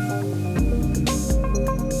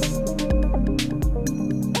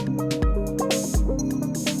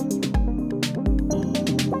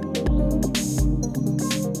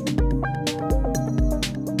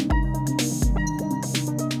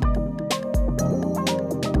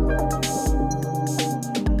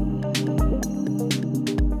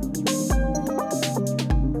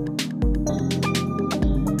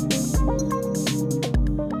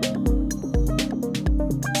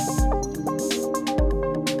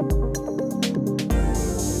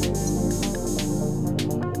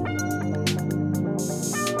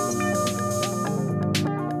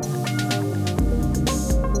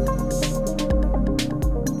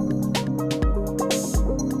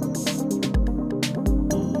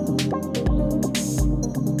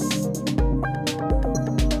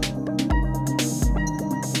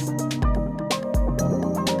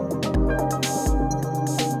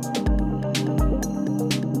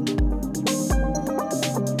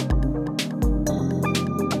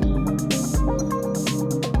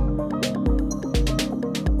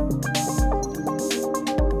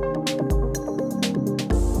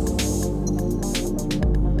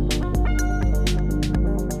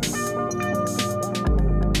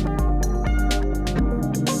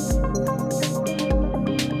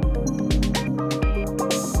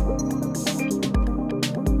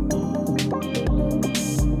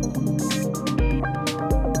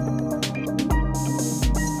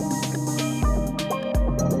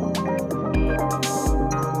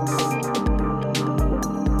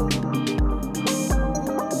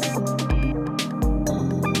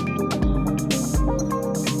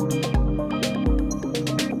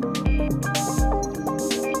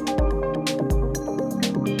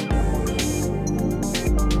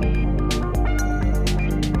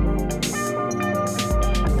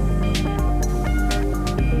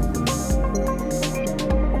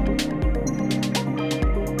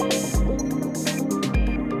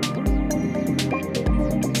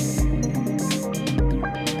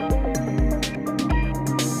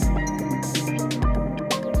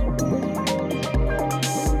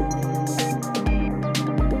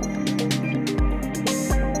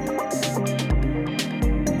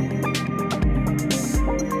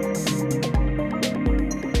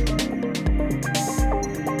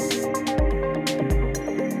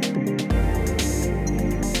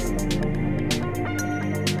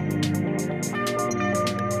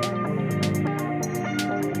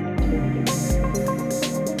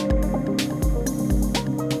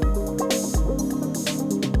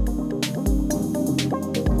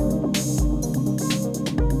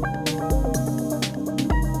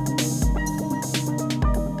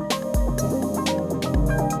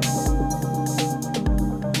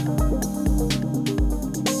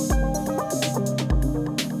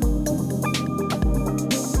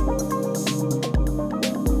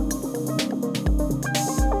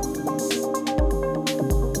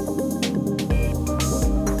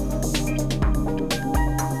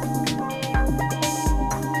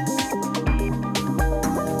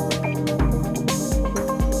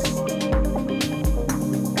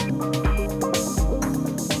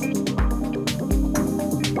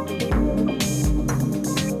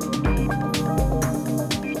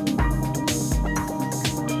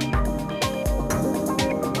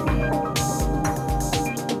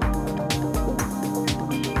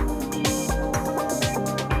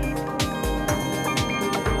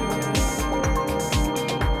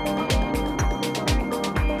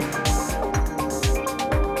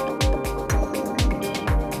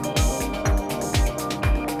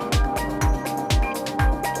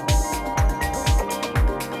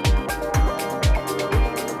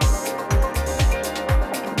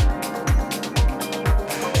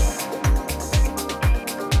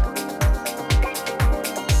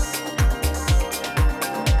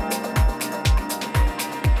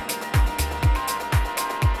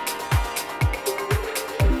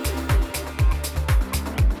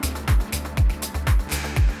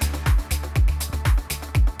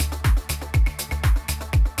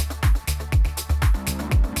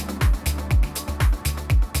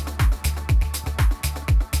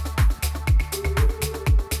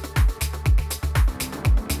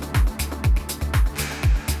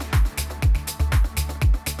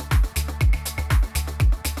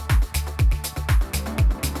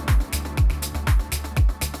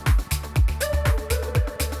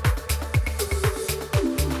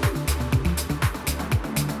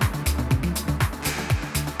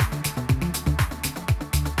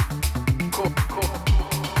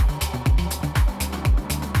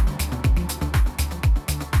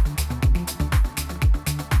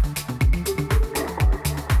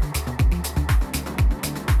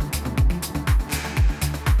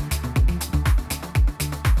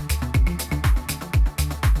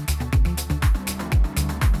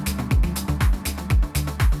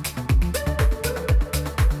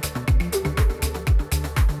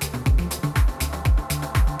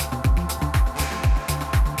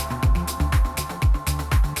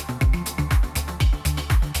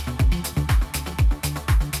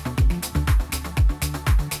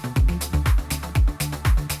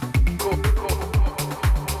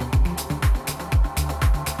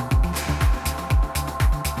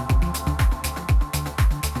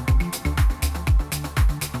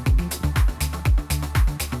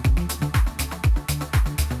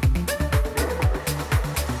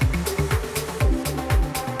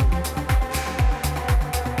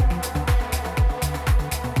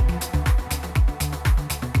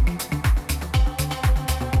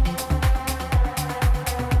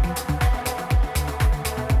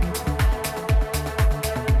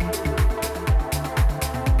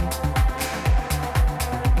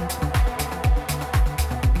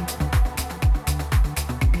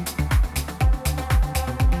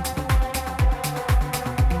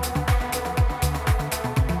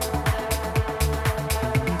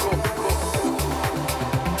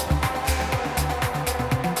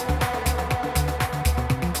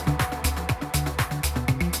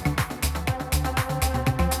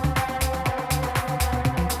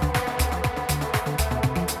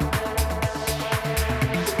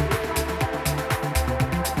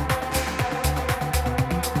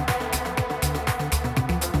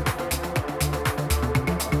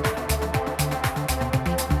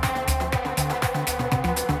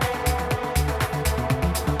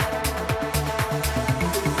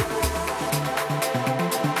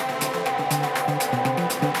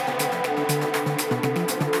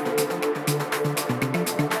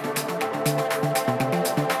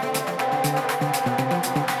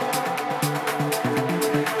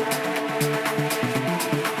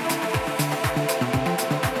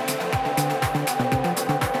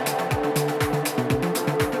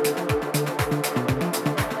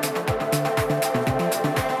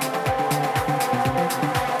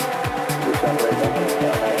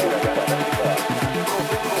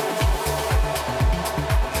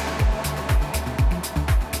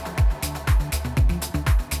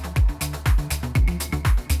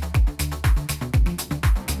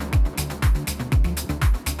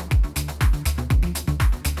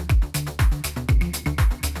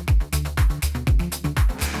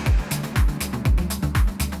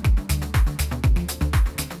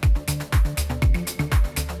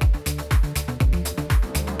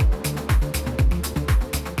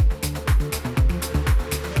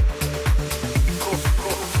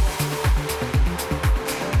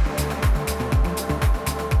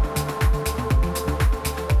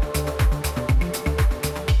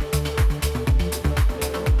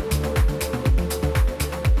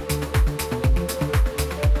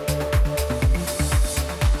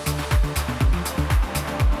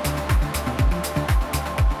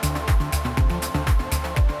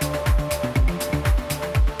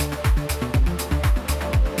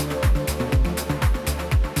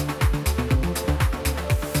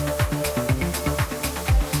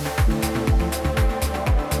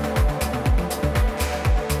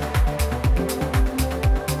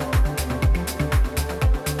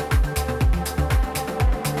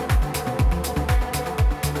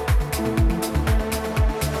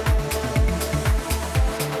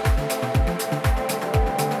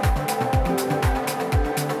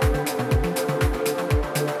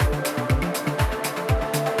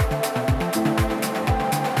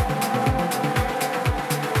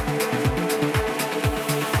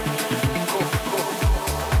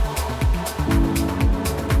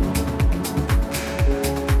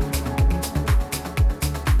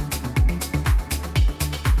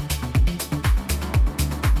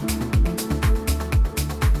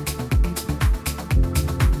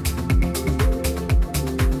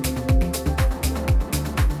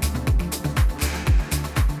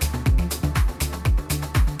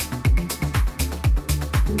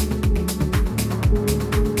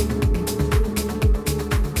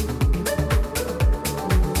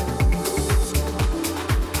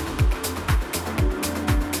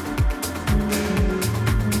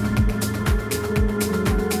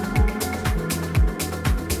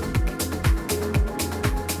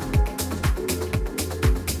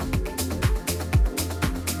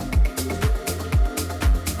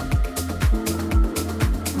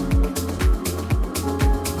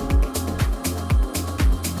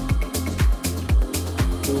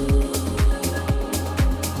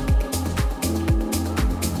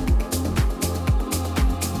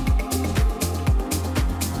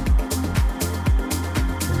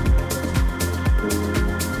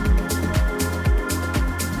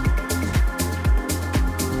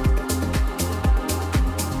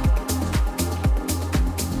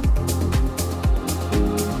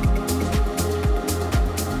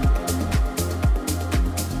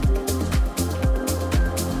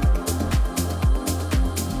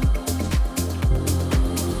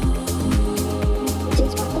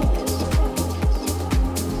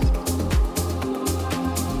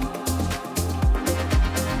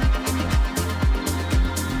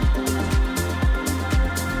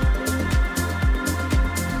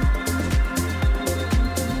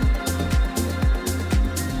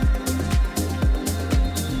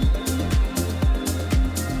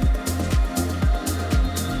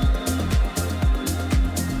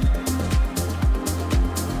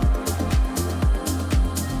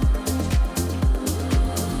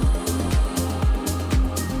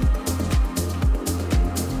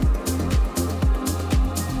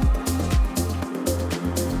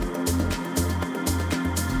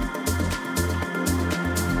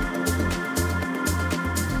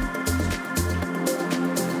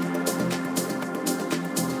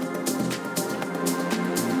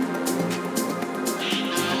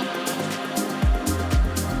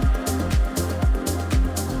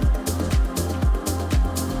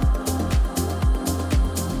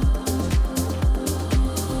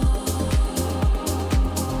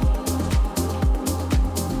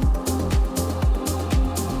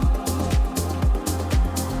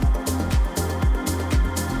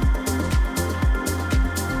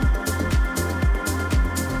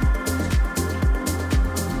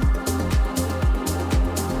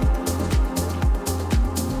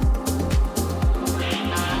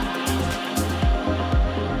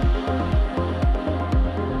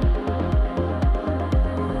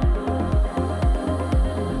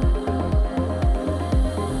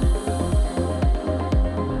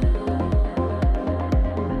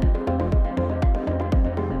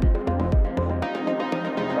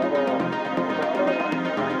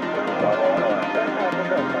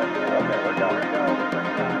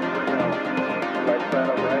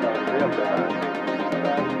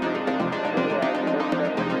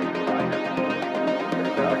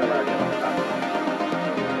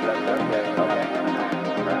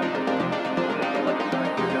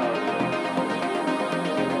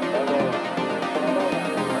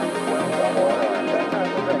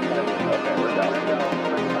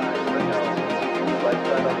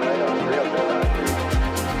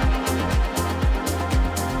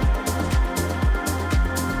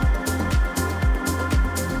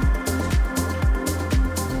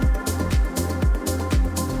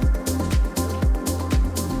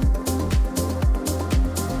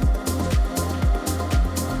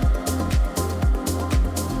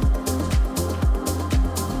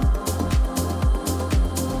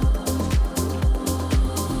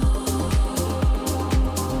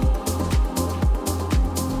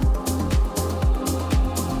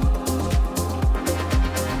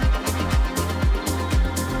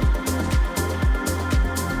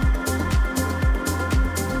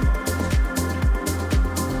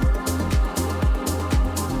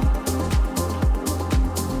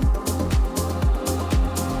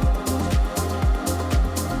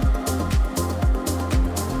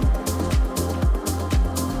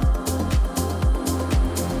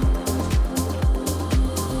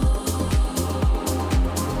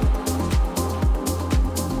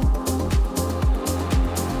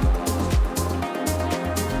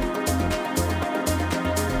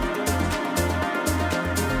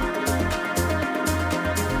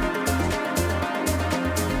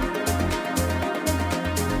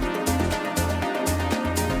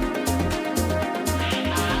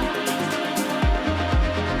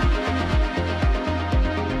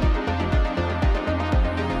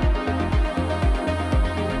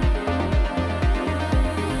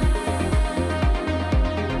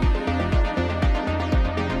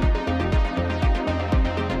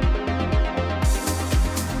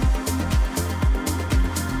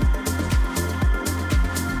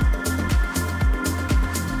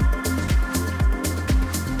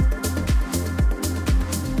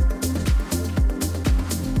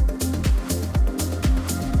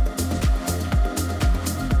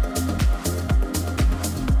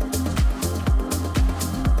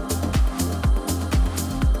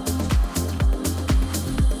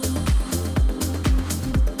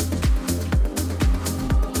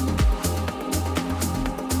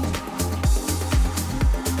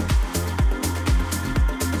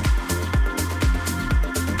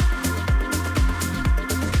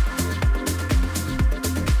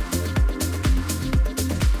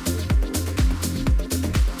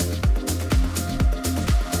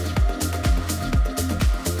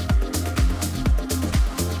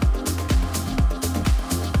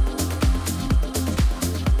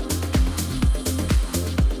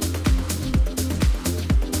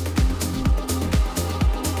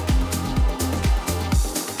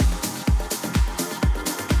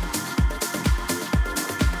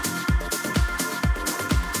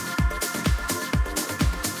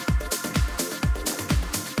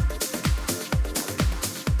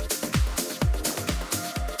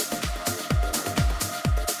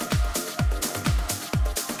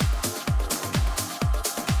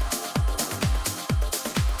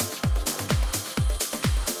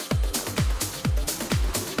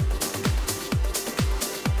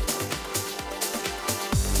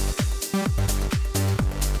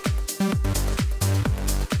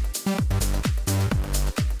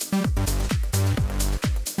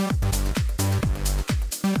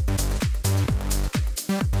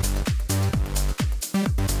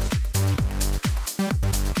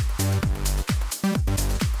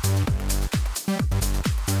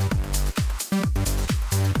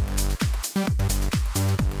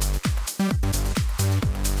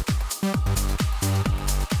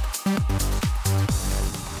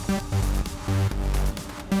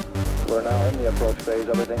 approach phase,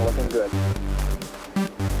 everything looking good.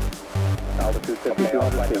 Altitude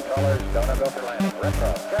 5,200 feet. Controllers, go for landing.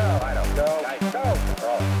 Retro, go. Final, go. Guys, go.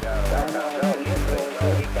 Control, go. Downtown, go. Easily, go.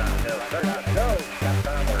 Econ, go. Third, go.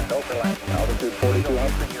 Capcom, we're go for landing. Altitude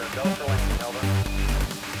 4,200. You're go for landing, over.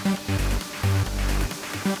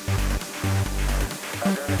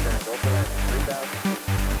 Roger, return, go for landing. 3,000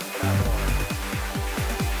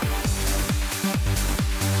 feet.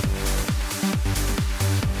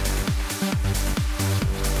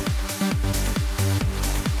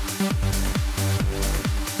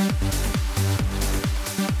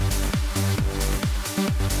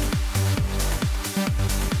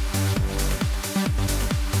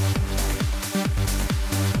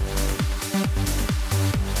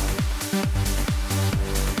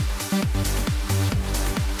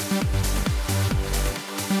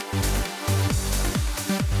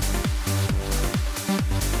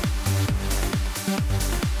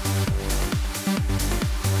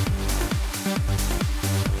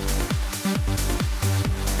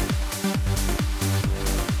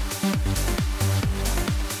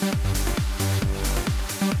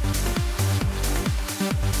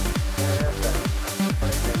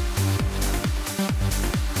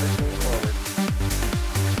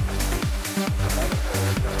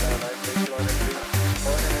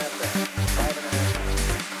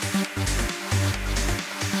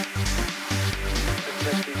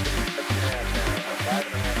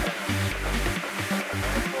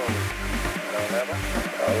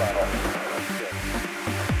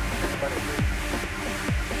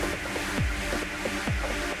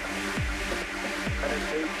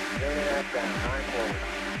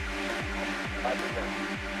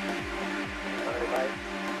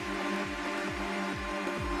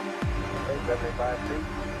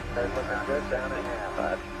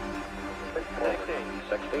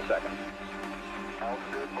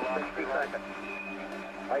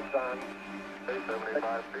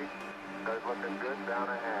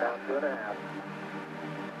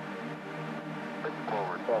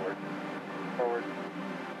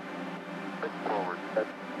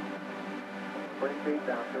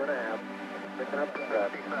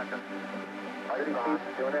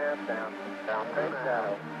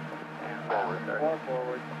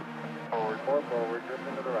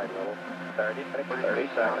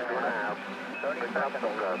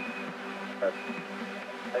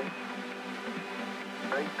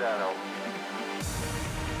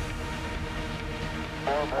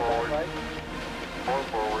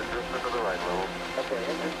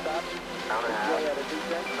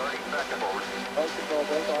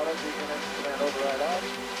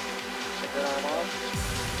 Get out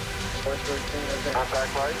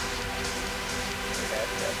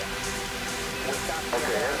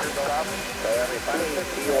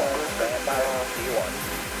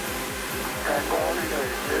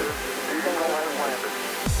the line.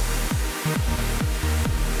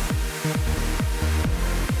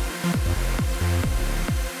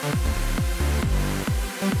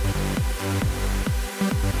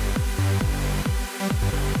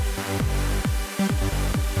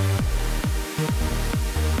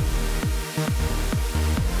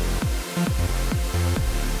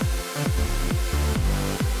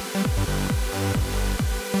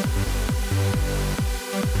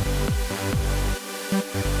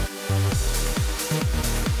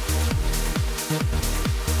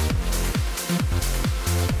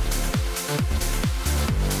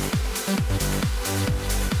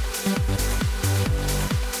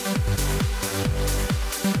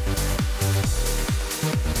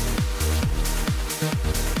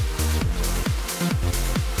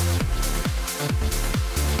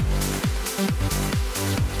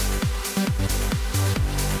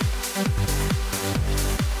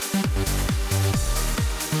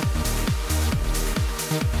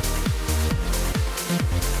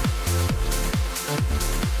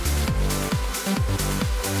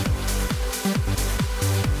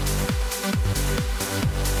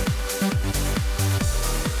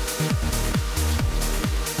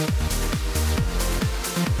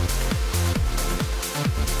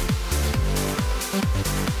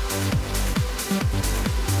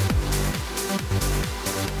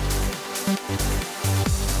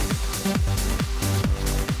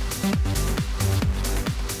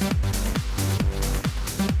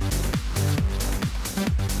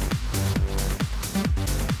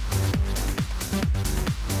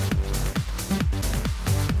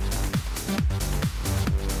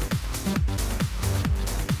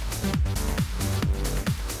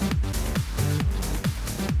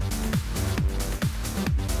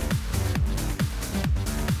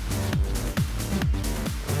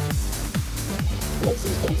 This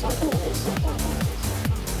is Data Coolers.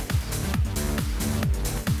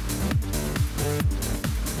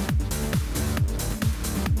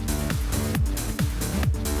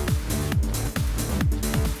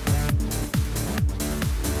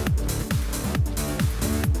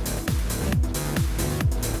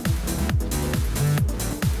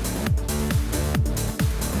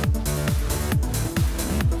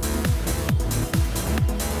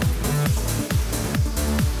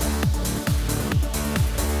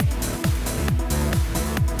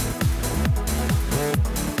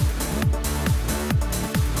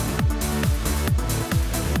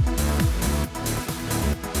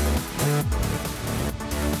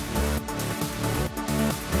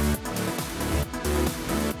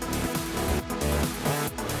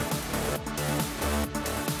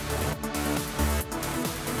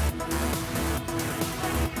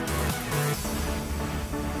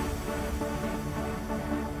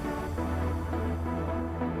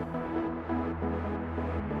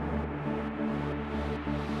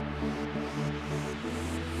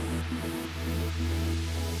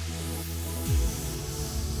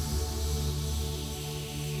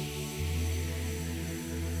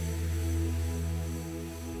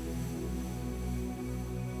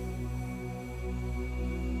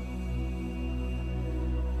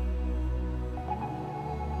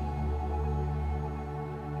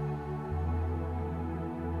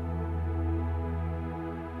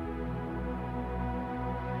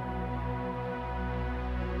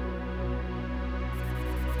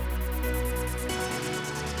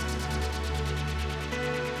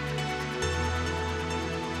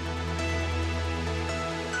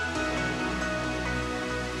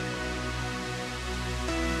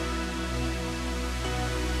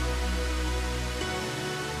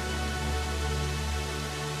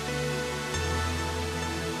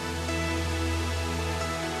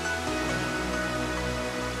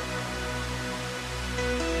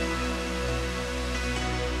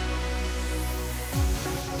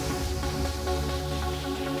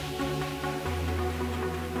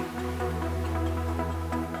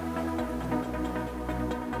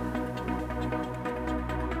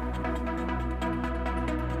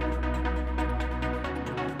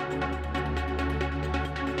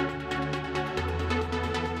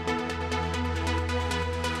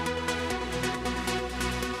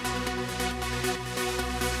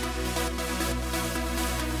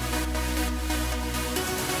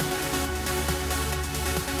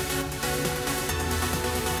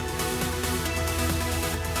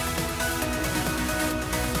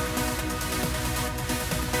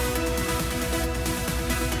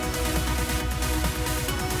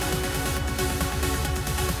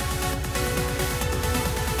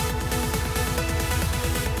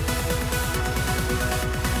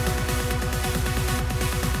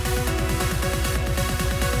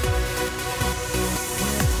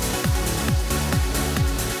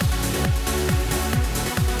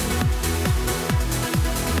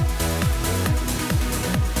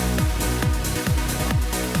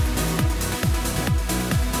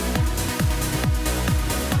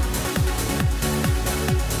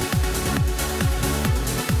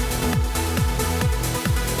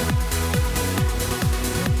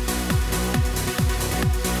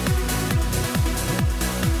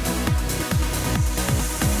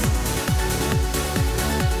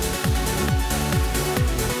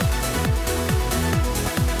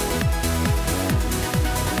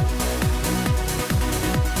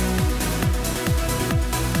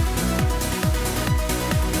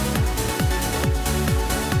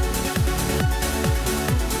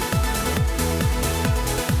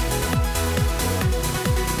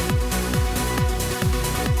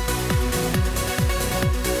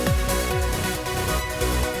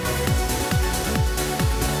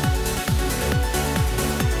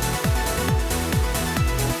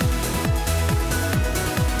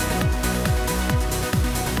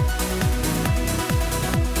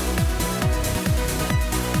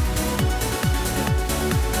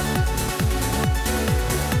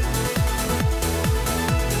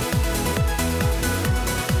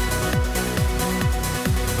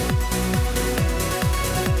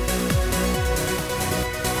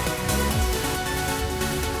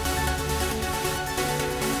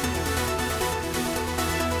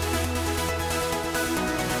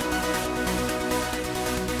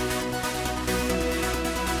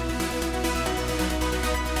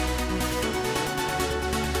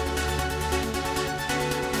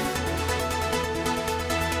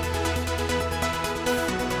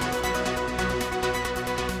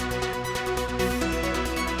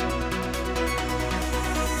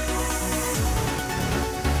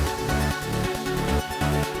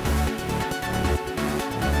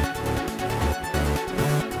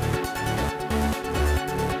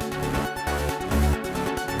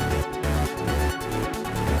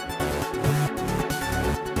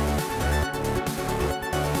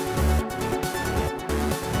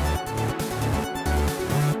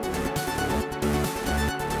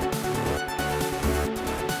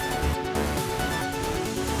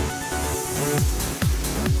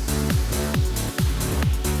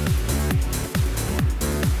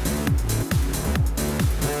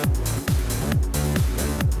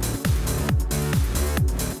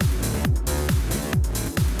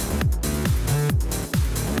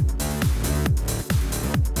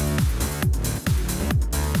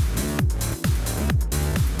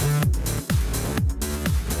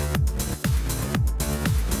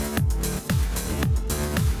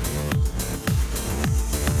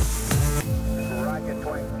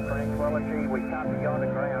 Trilogy. We copy you on the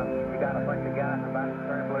ground. You got a bunch of guys about to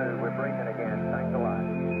turn blue. We're breaching again. Thanks a lot.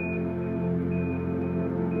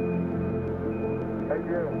 Hey,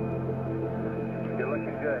 Joe. You're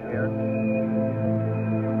looking good here.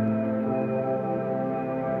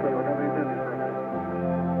 Okay, we're going to be busy for a minute.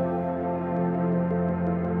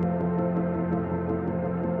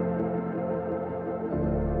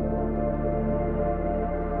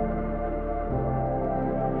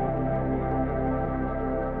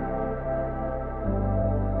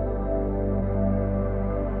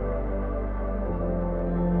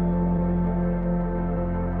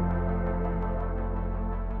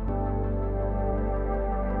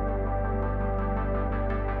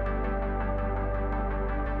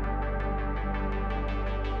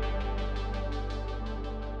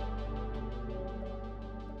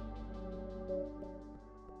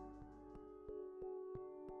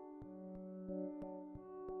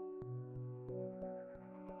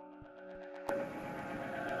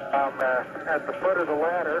 At the foot of the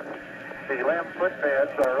ladder. The lamp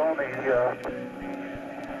footpads are only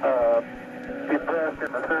depressed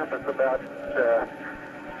in the surface about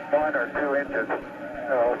 1 or 2 inches,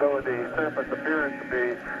 although the surface appears to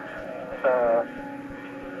be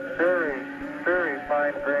very, very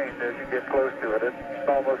fine-grained as you get close to it. It's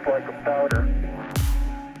almost like a powder.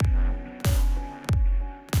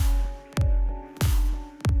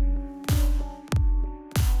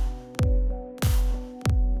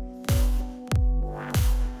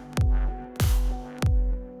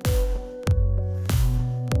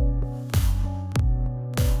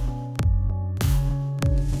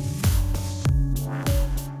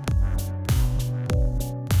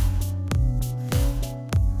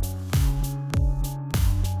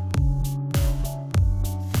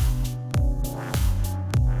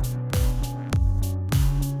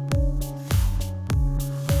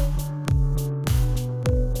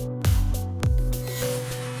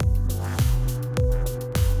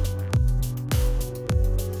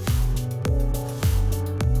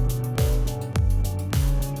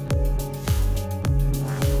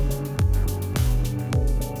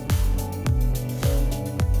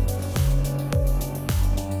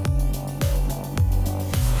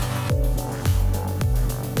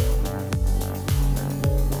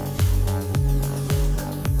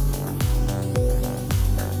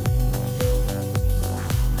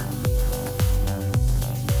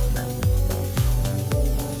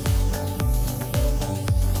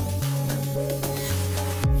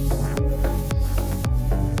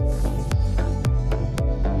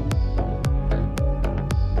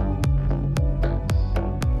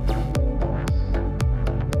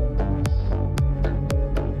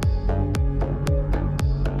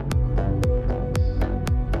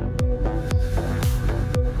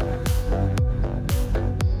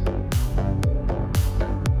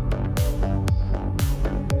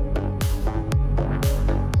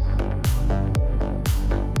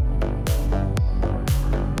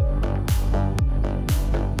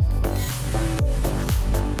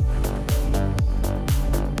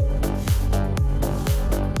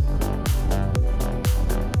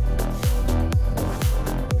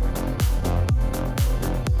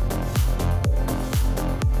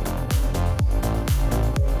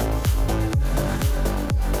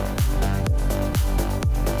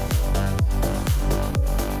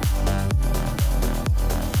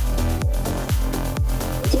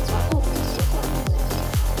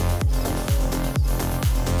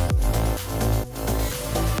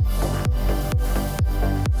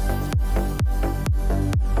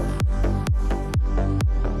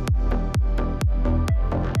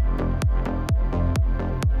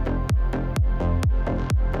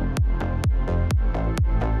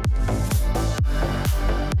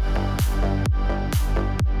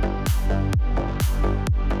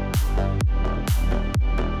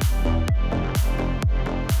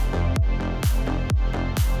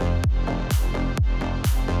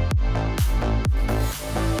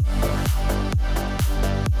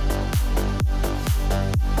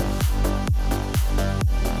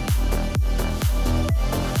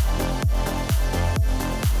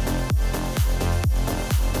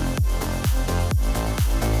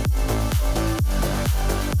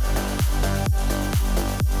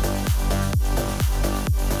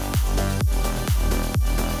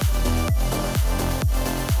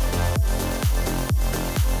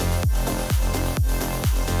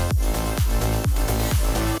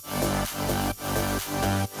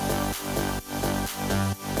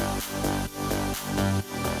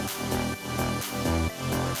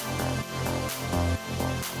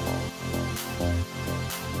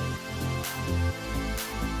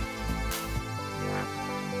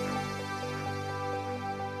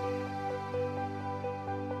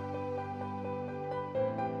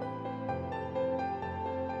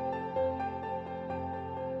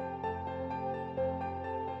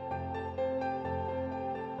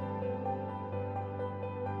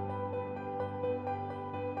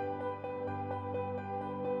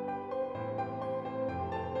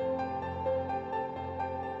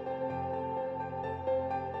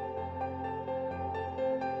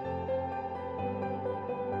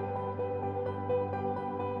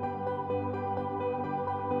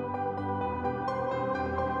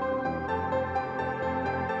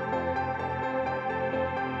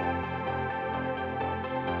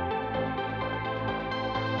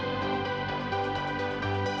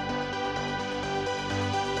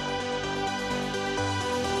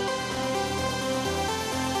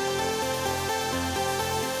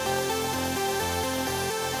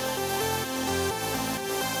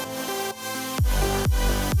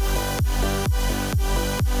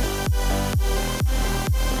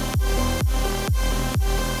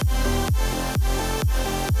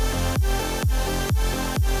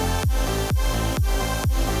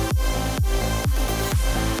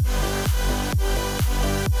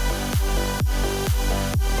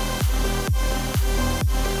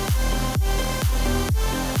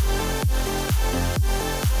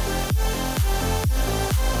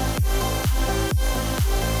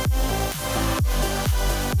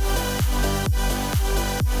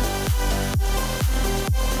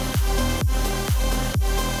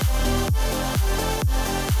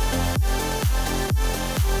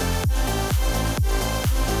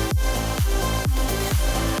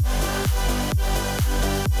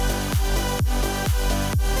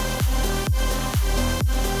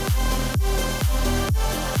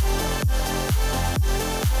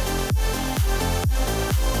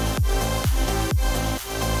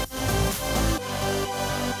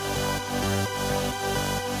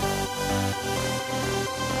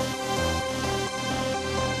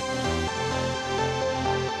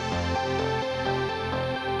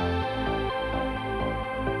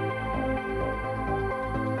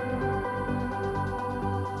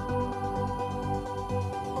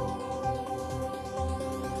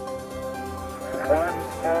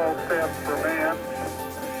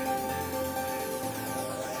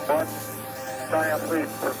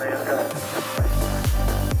 man's got.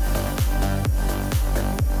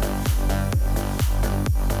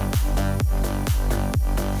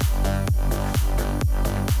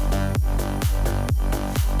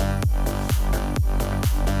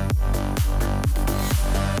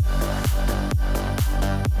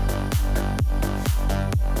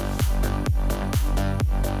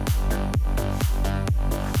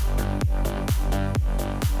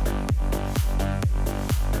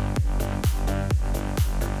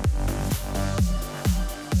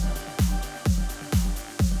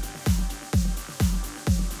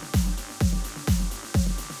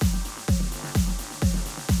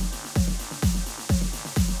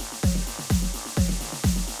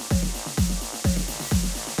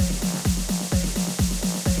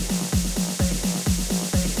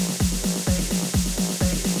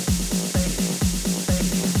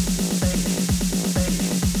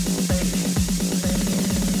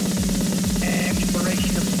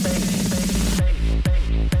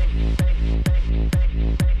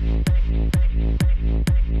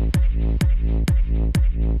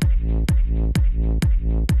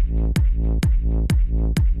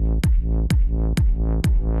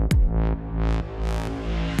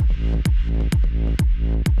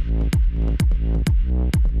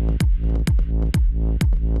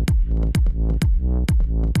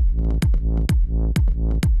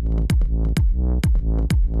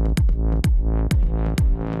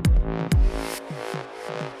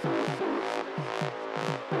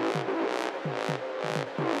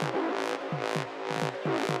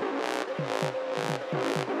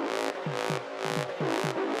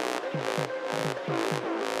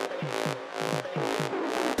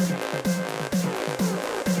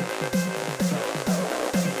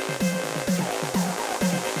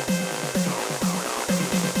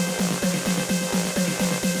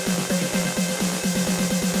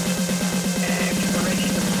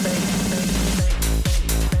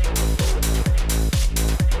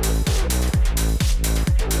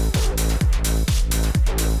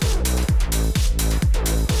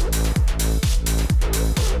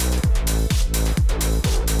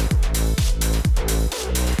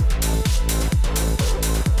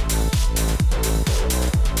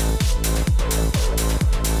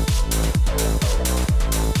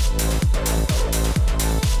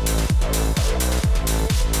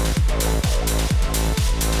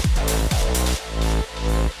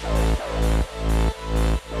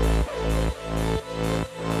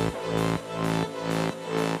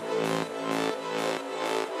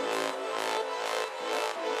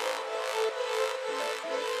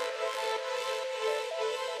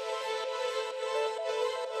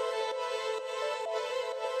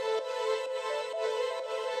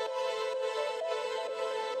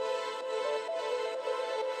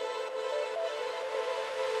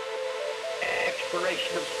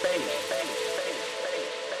 Exploration of space.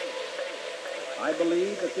 I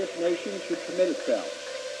believe that this nation should commit itself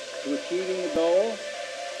to achieving the goal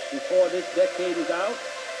before this decade is out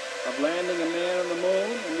of landing a man on the moon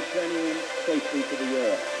and returning him safely to the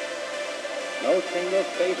earth. No single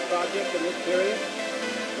space project in this period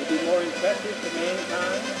will be more impressive to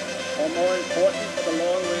mankind or more important for the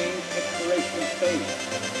long-range exploration of space,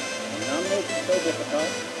 and none will be so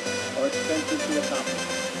difficult or expensive to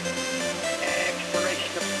accomplish.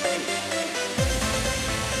 Exploration of space.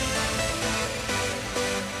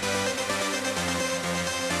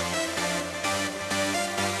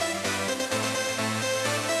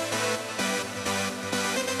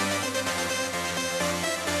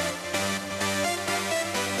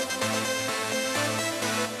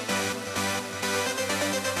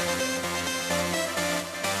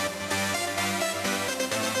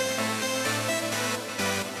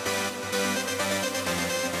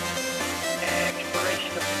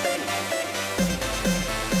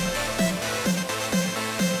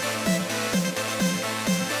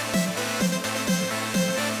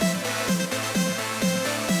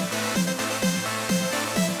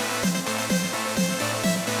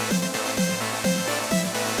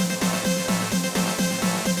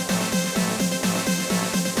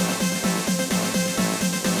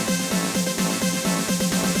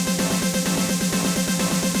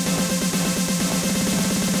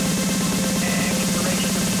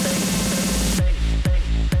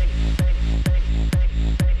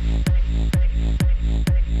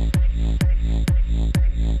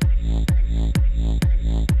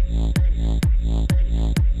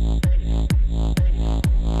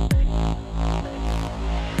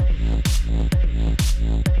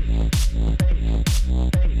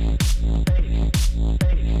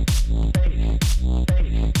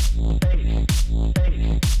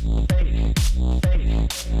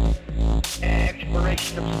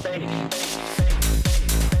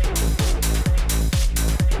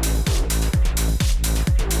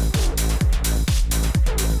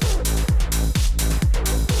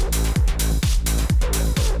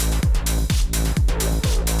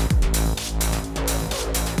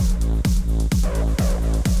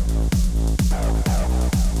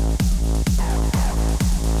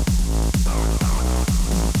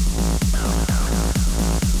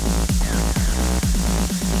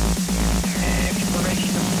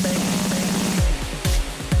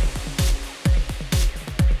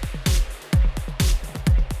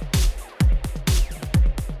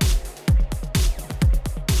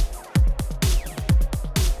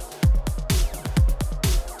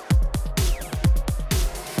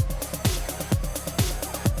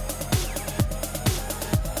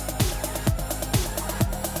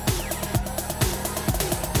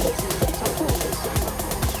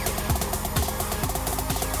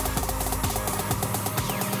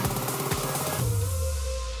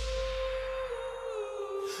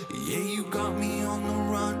 Yeah, you got me on the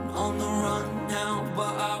run now,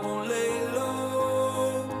 but I won't lay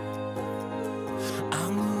low.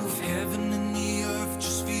 I'll move heaven and the earth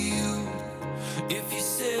just for you, if you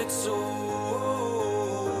said so.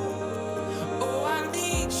 Oh, I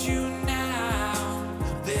need you now,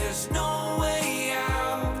 there's no way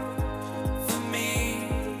out for me.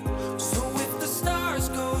 So if the stars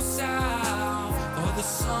go south or the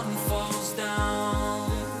sun falls down,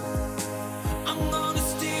 I'm gonna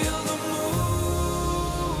steal the moon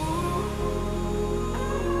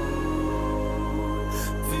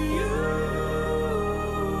for you.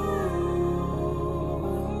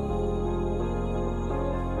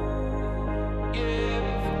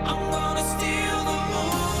 Yeah, I'm gonna steal the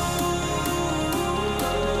moon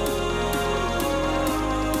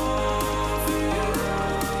for you.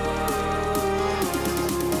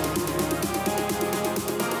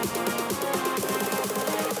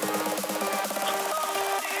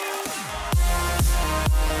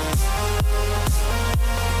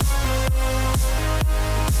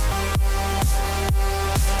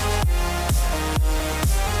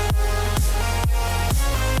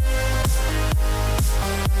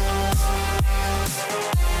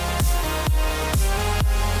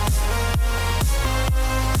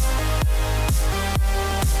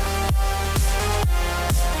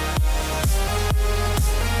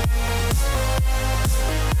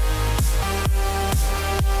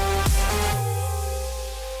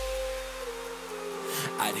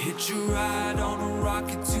 I'd hitch a ride on a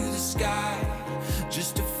rocket to the sky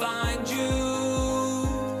just to find you.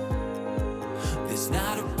 There's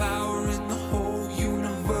not a power in the whole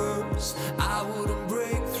universe I wouldn't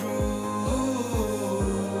break through.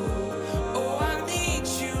 Oh, I need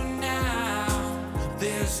you now,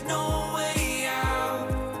 there's no way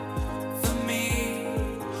out for me.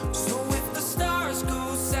 So if the stars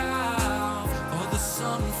go south or the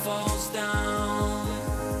sun falls down,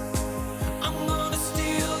 I'm gonna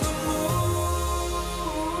steal the moon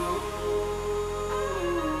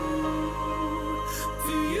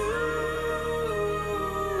for you.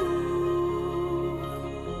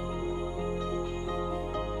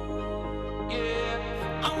 Yeah,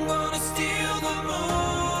 I'm gonna steal the moon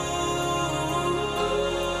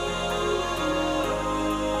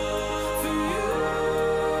for you.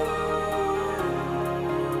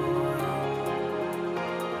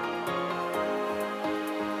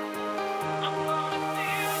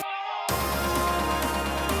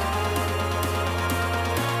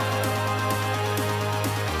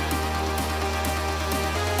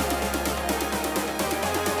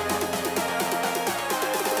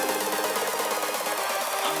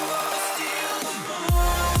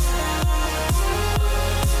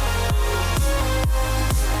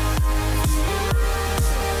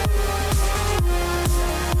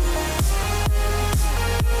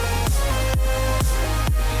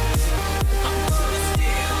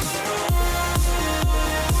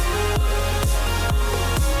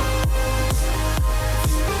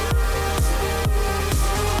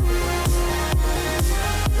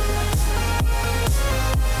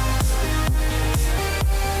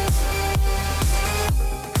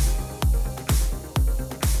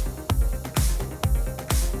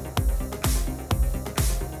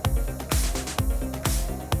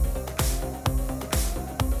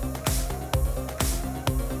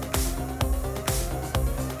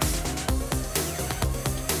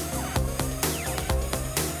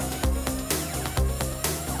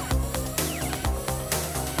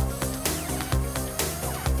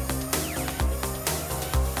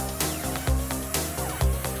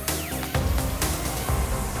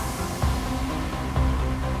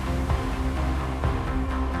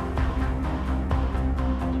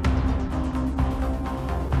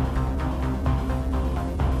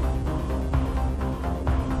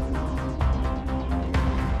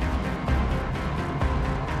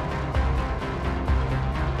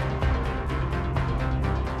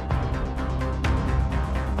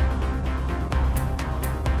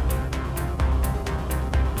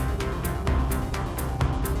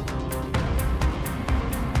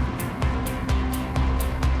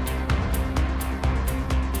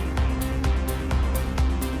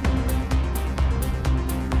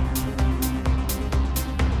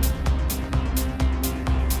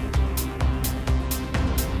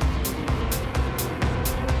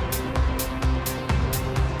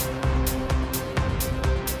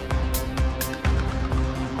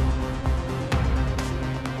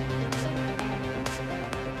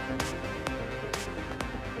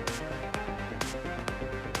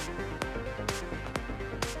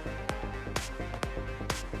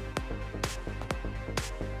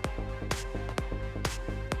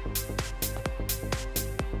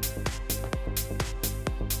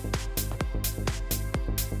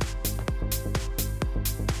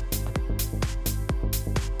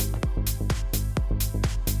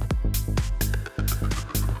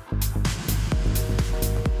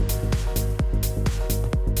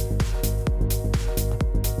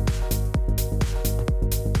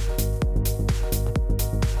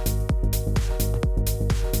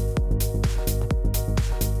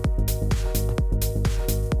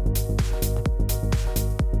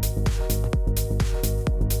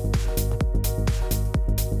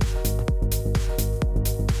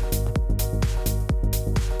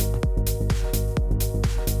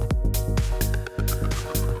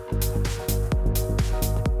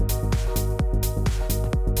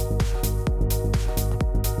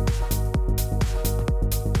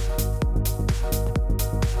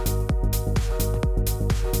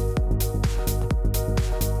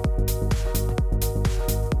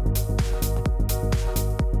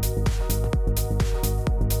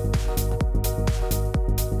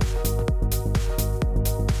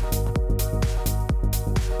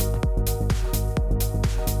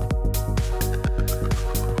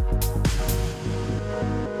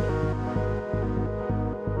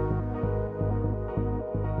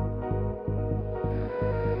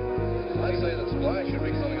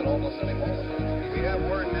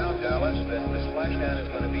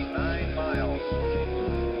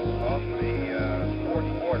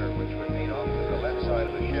 rudder, which would mean off to the left side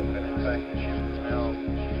of the ship, and in fact the ship is now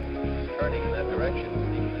turning in that direction.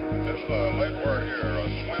 This lake we're here,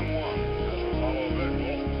 swim 1, this is Hollow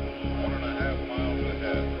Visual, 1.5 miles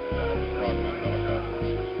ahead of the Brockman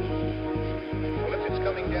helicopters. Well, if it's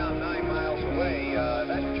coming down 9 miles away,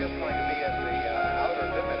 that's just going to be at the outer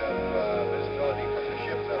limit of visibility from the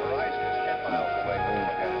ship. The horizon is 10 miles away when you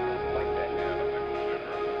look at it like that. Yeah, I think it's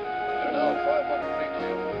different. No, 500 feet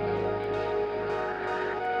too.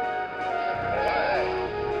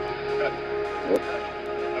 That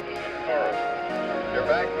was in Taurus. You're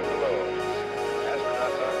back from the moon.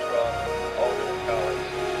 Astronauts Armstrong, Aldrin, and Collins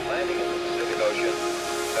landing in the Pacific Ocean,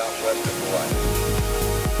 southwest of Hawaii.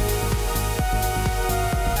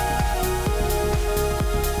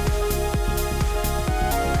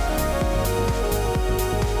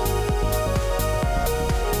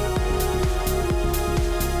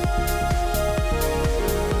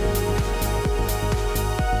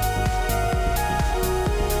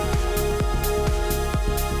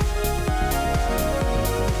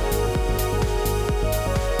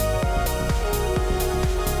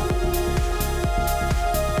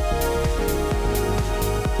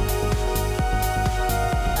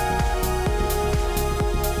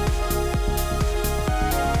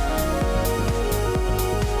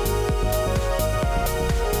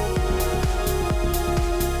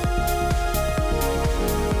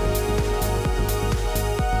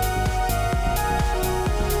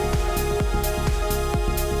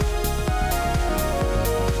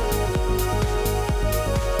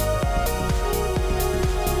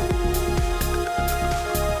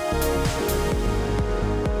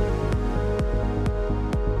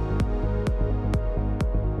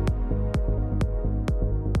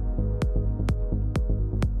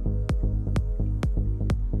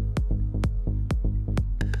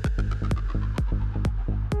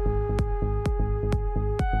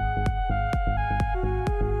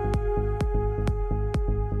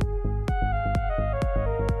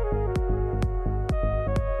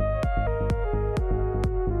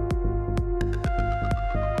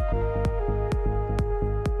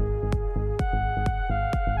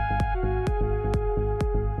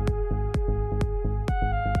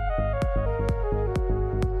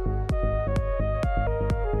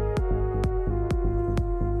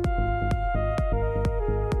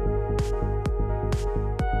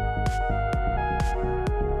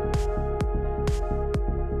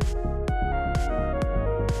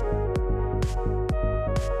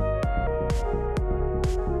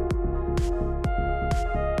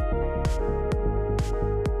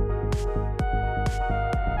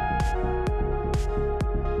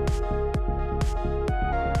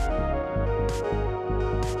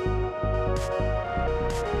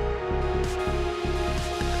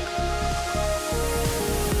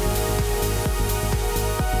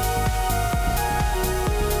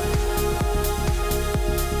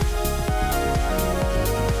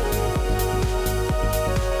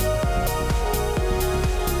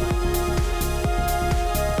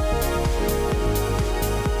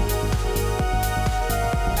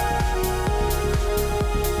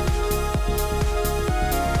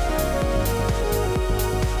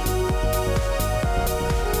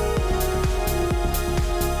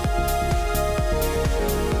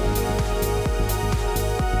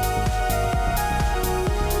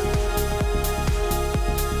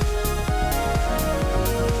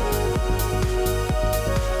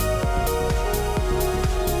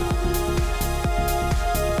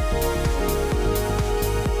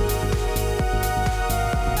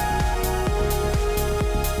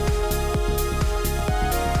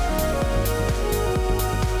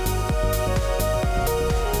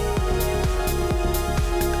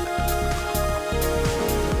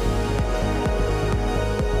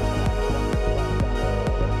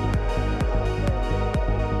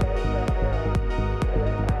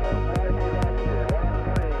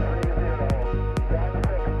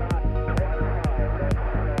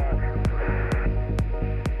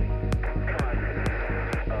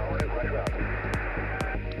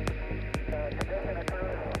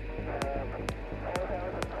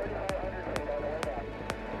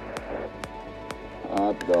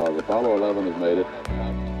 Apollo 11 has made it.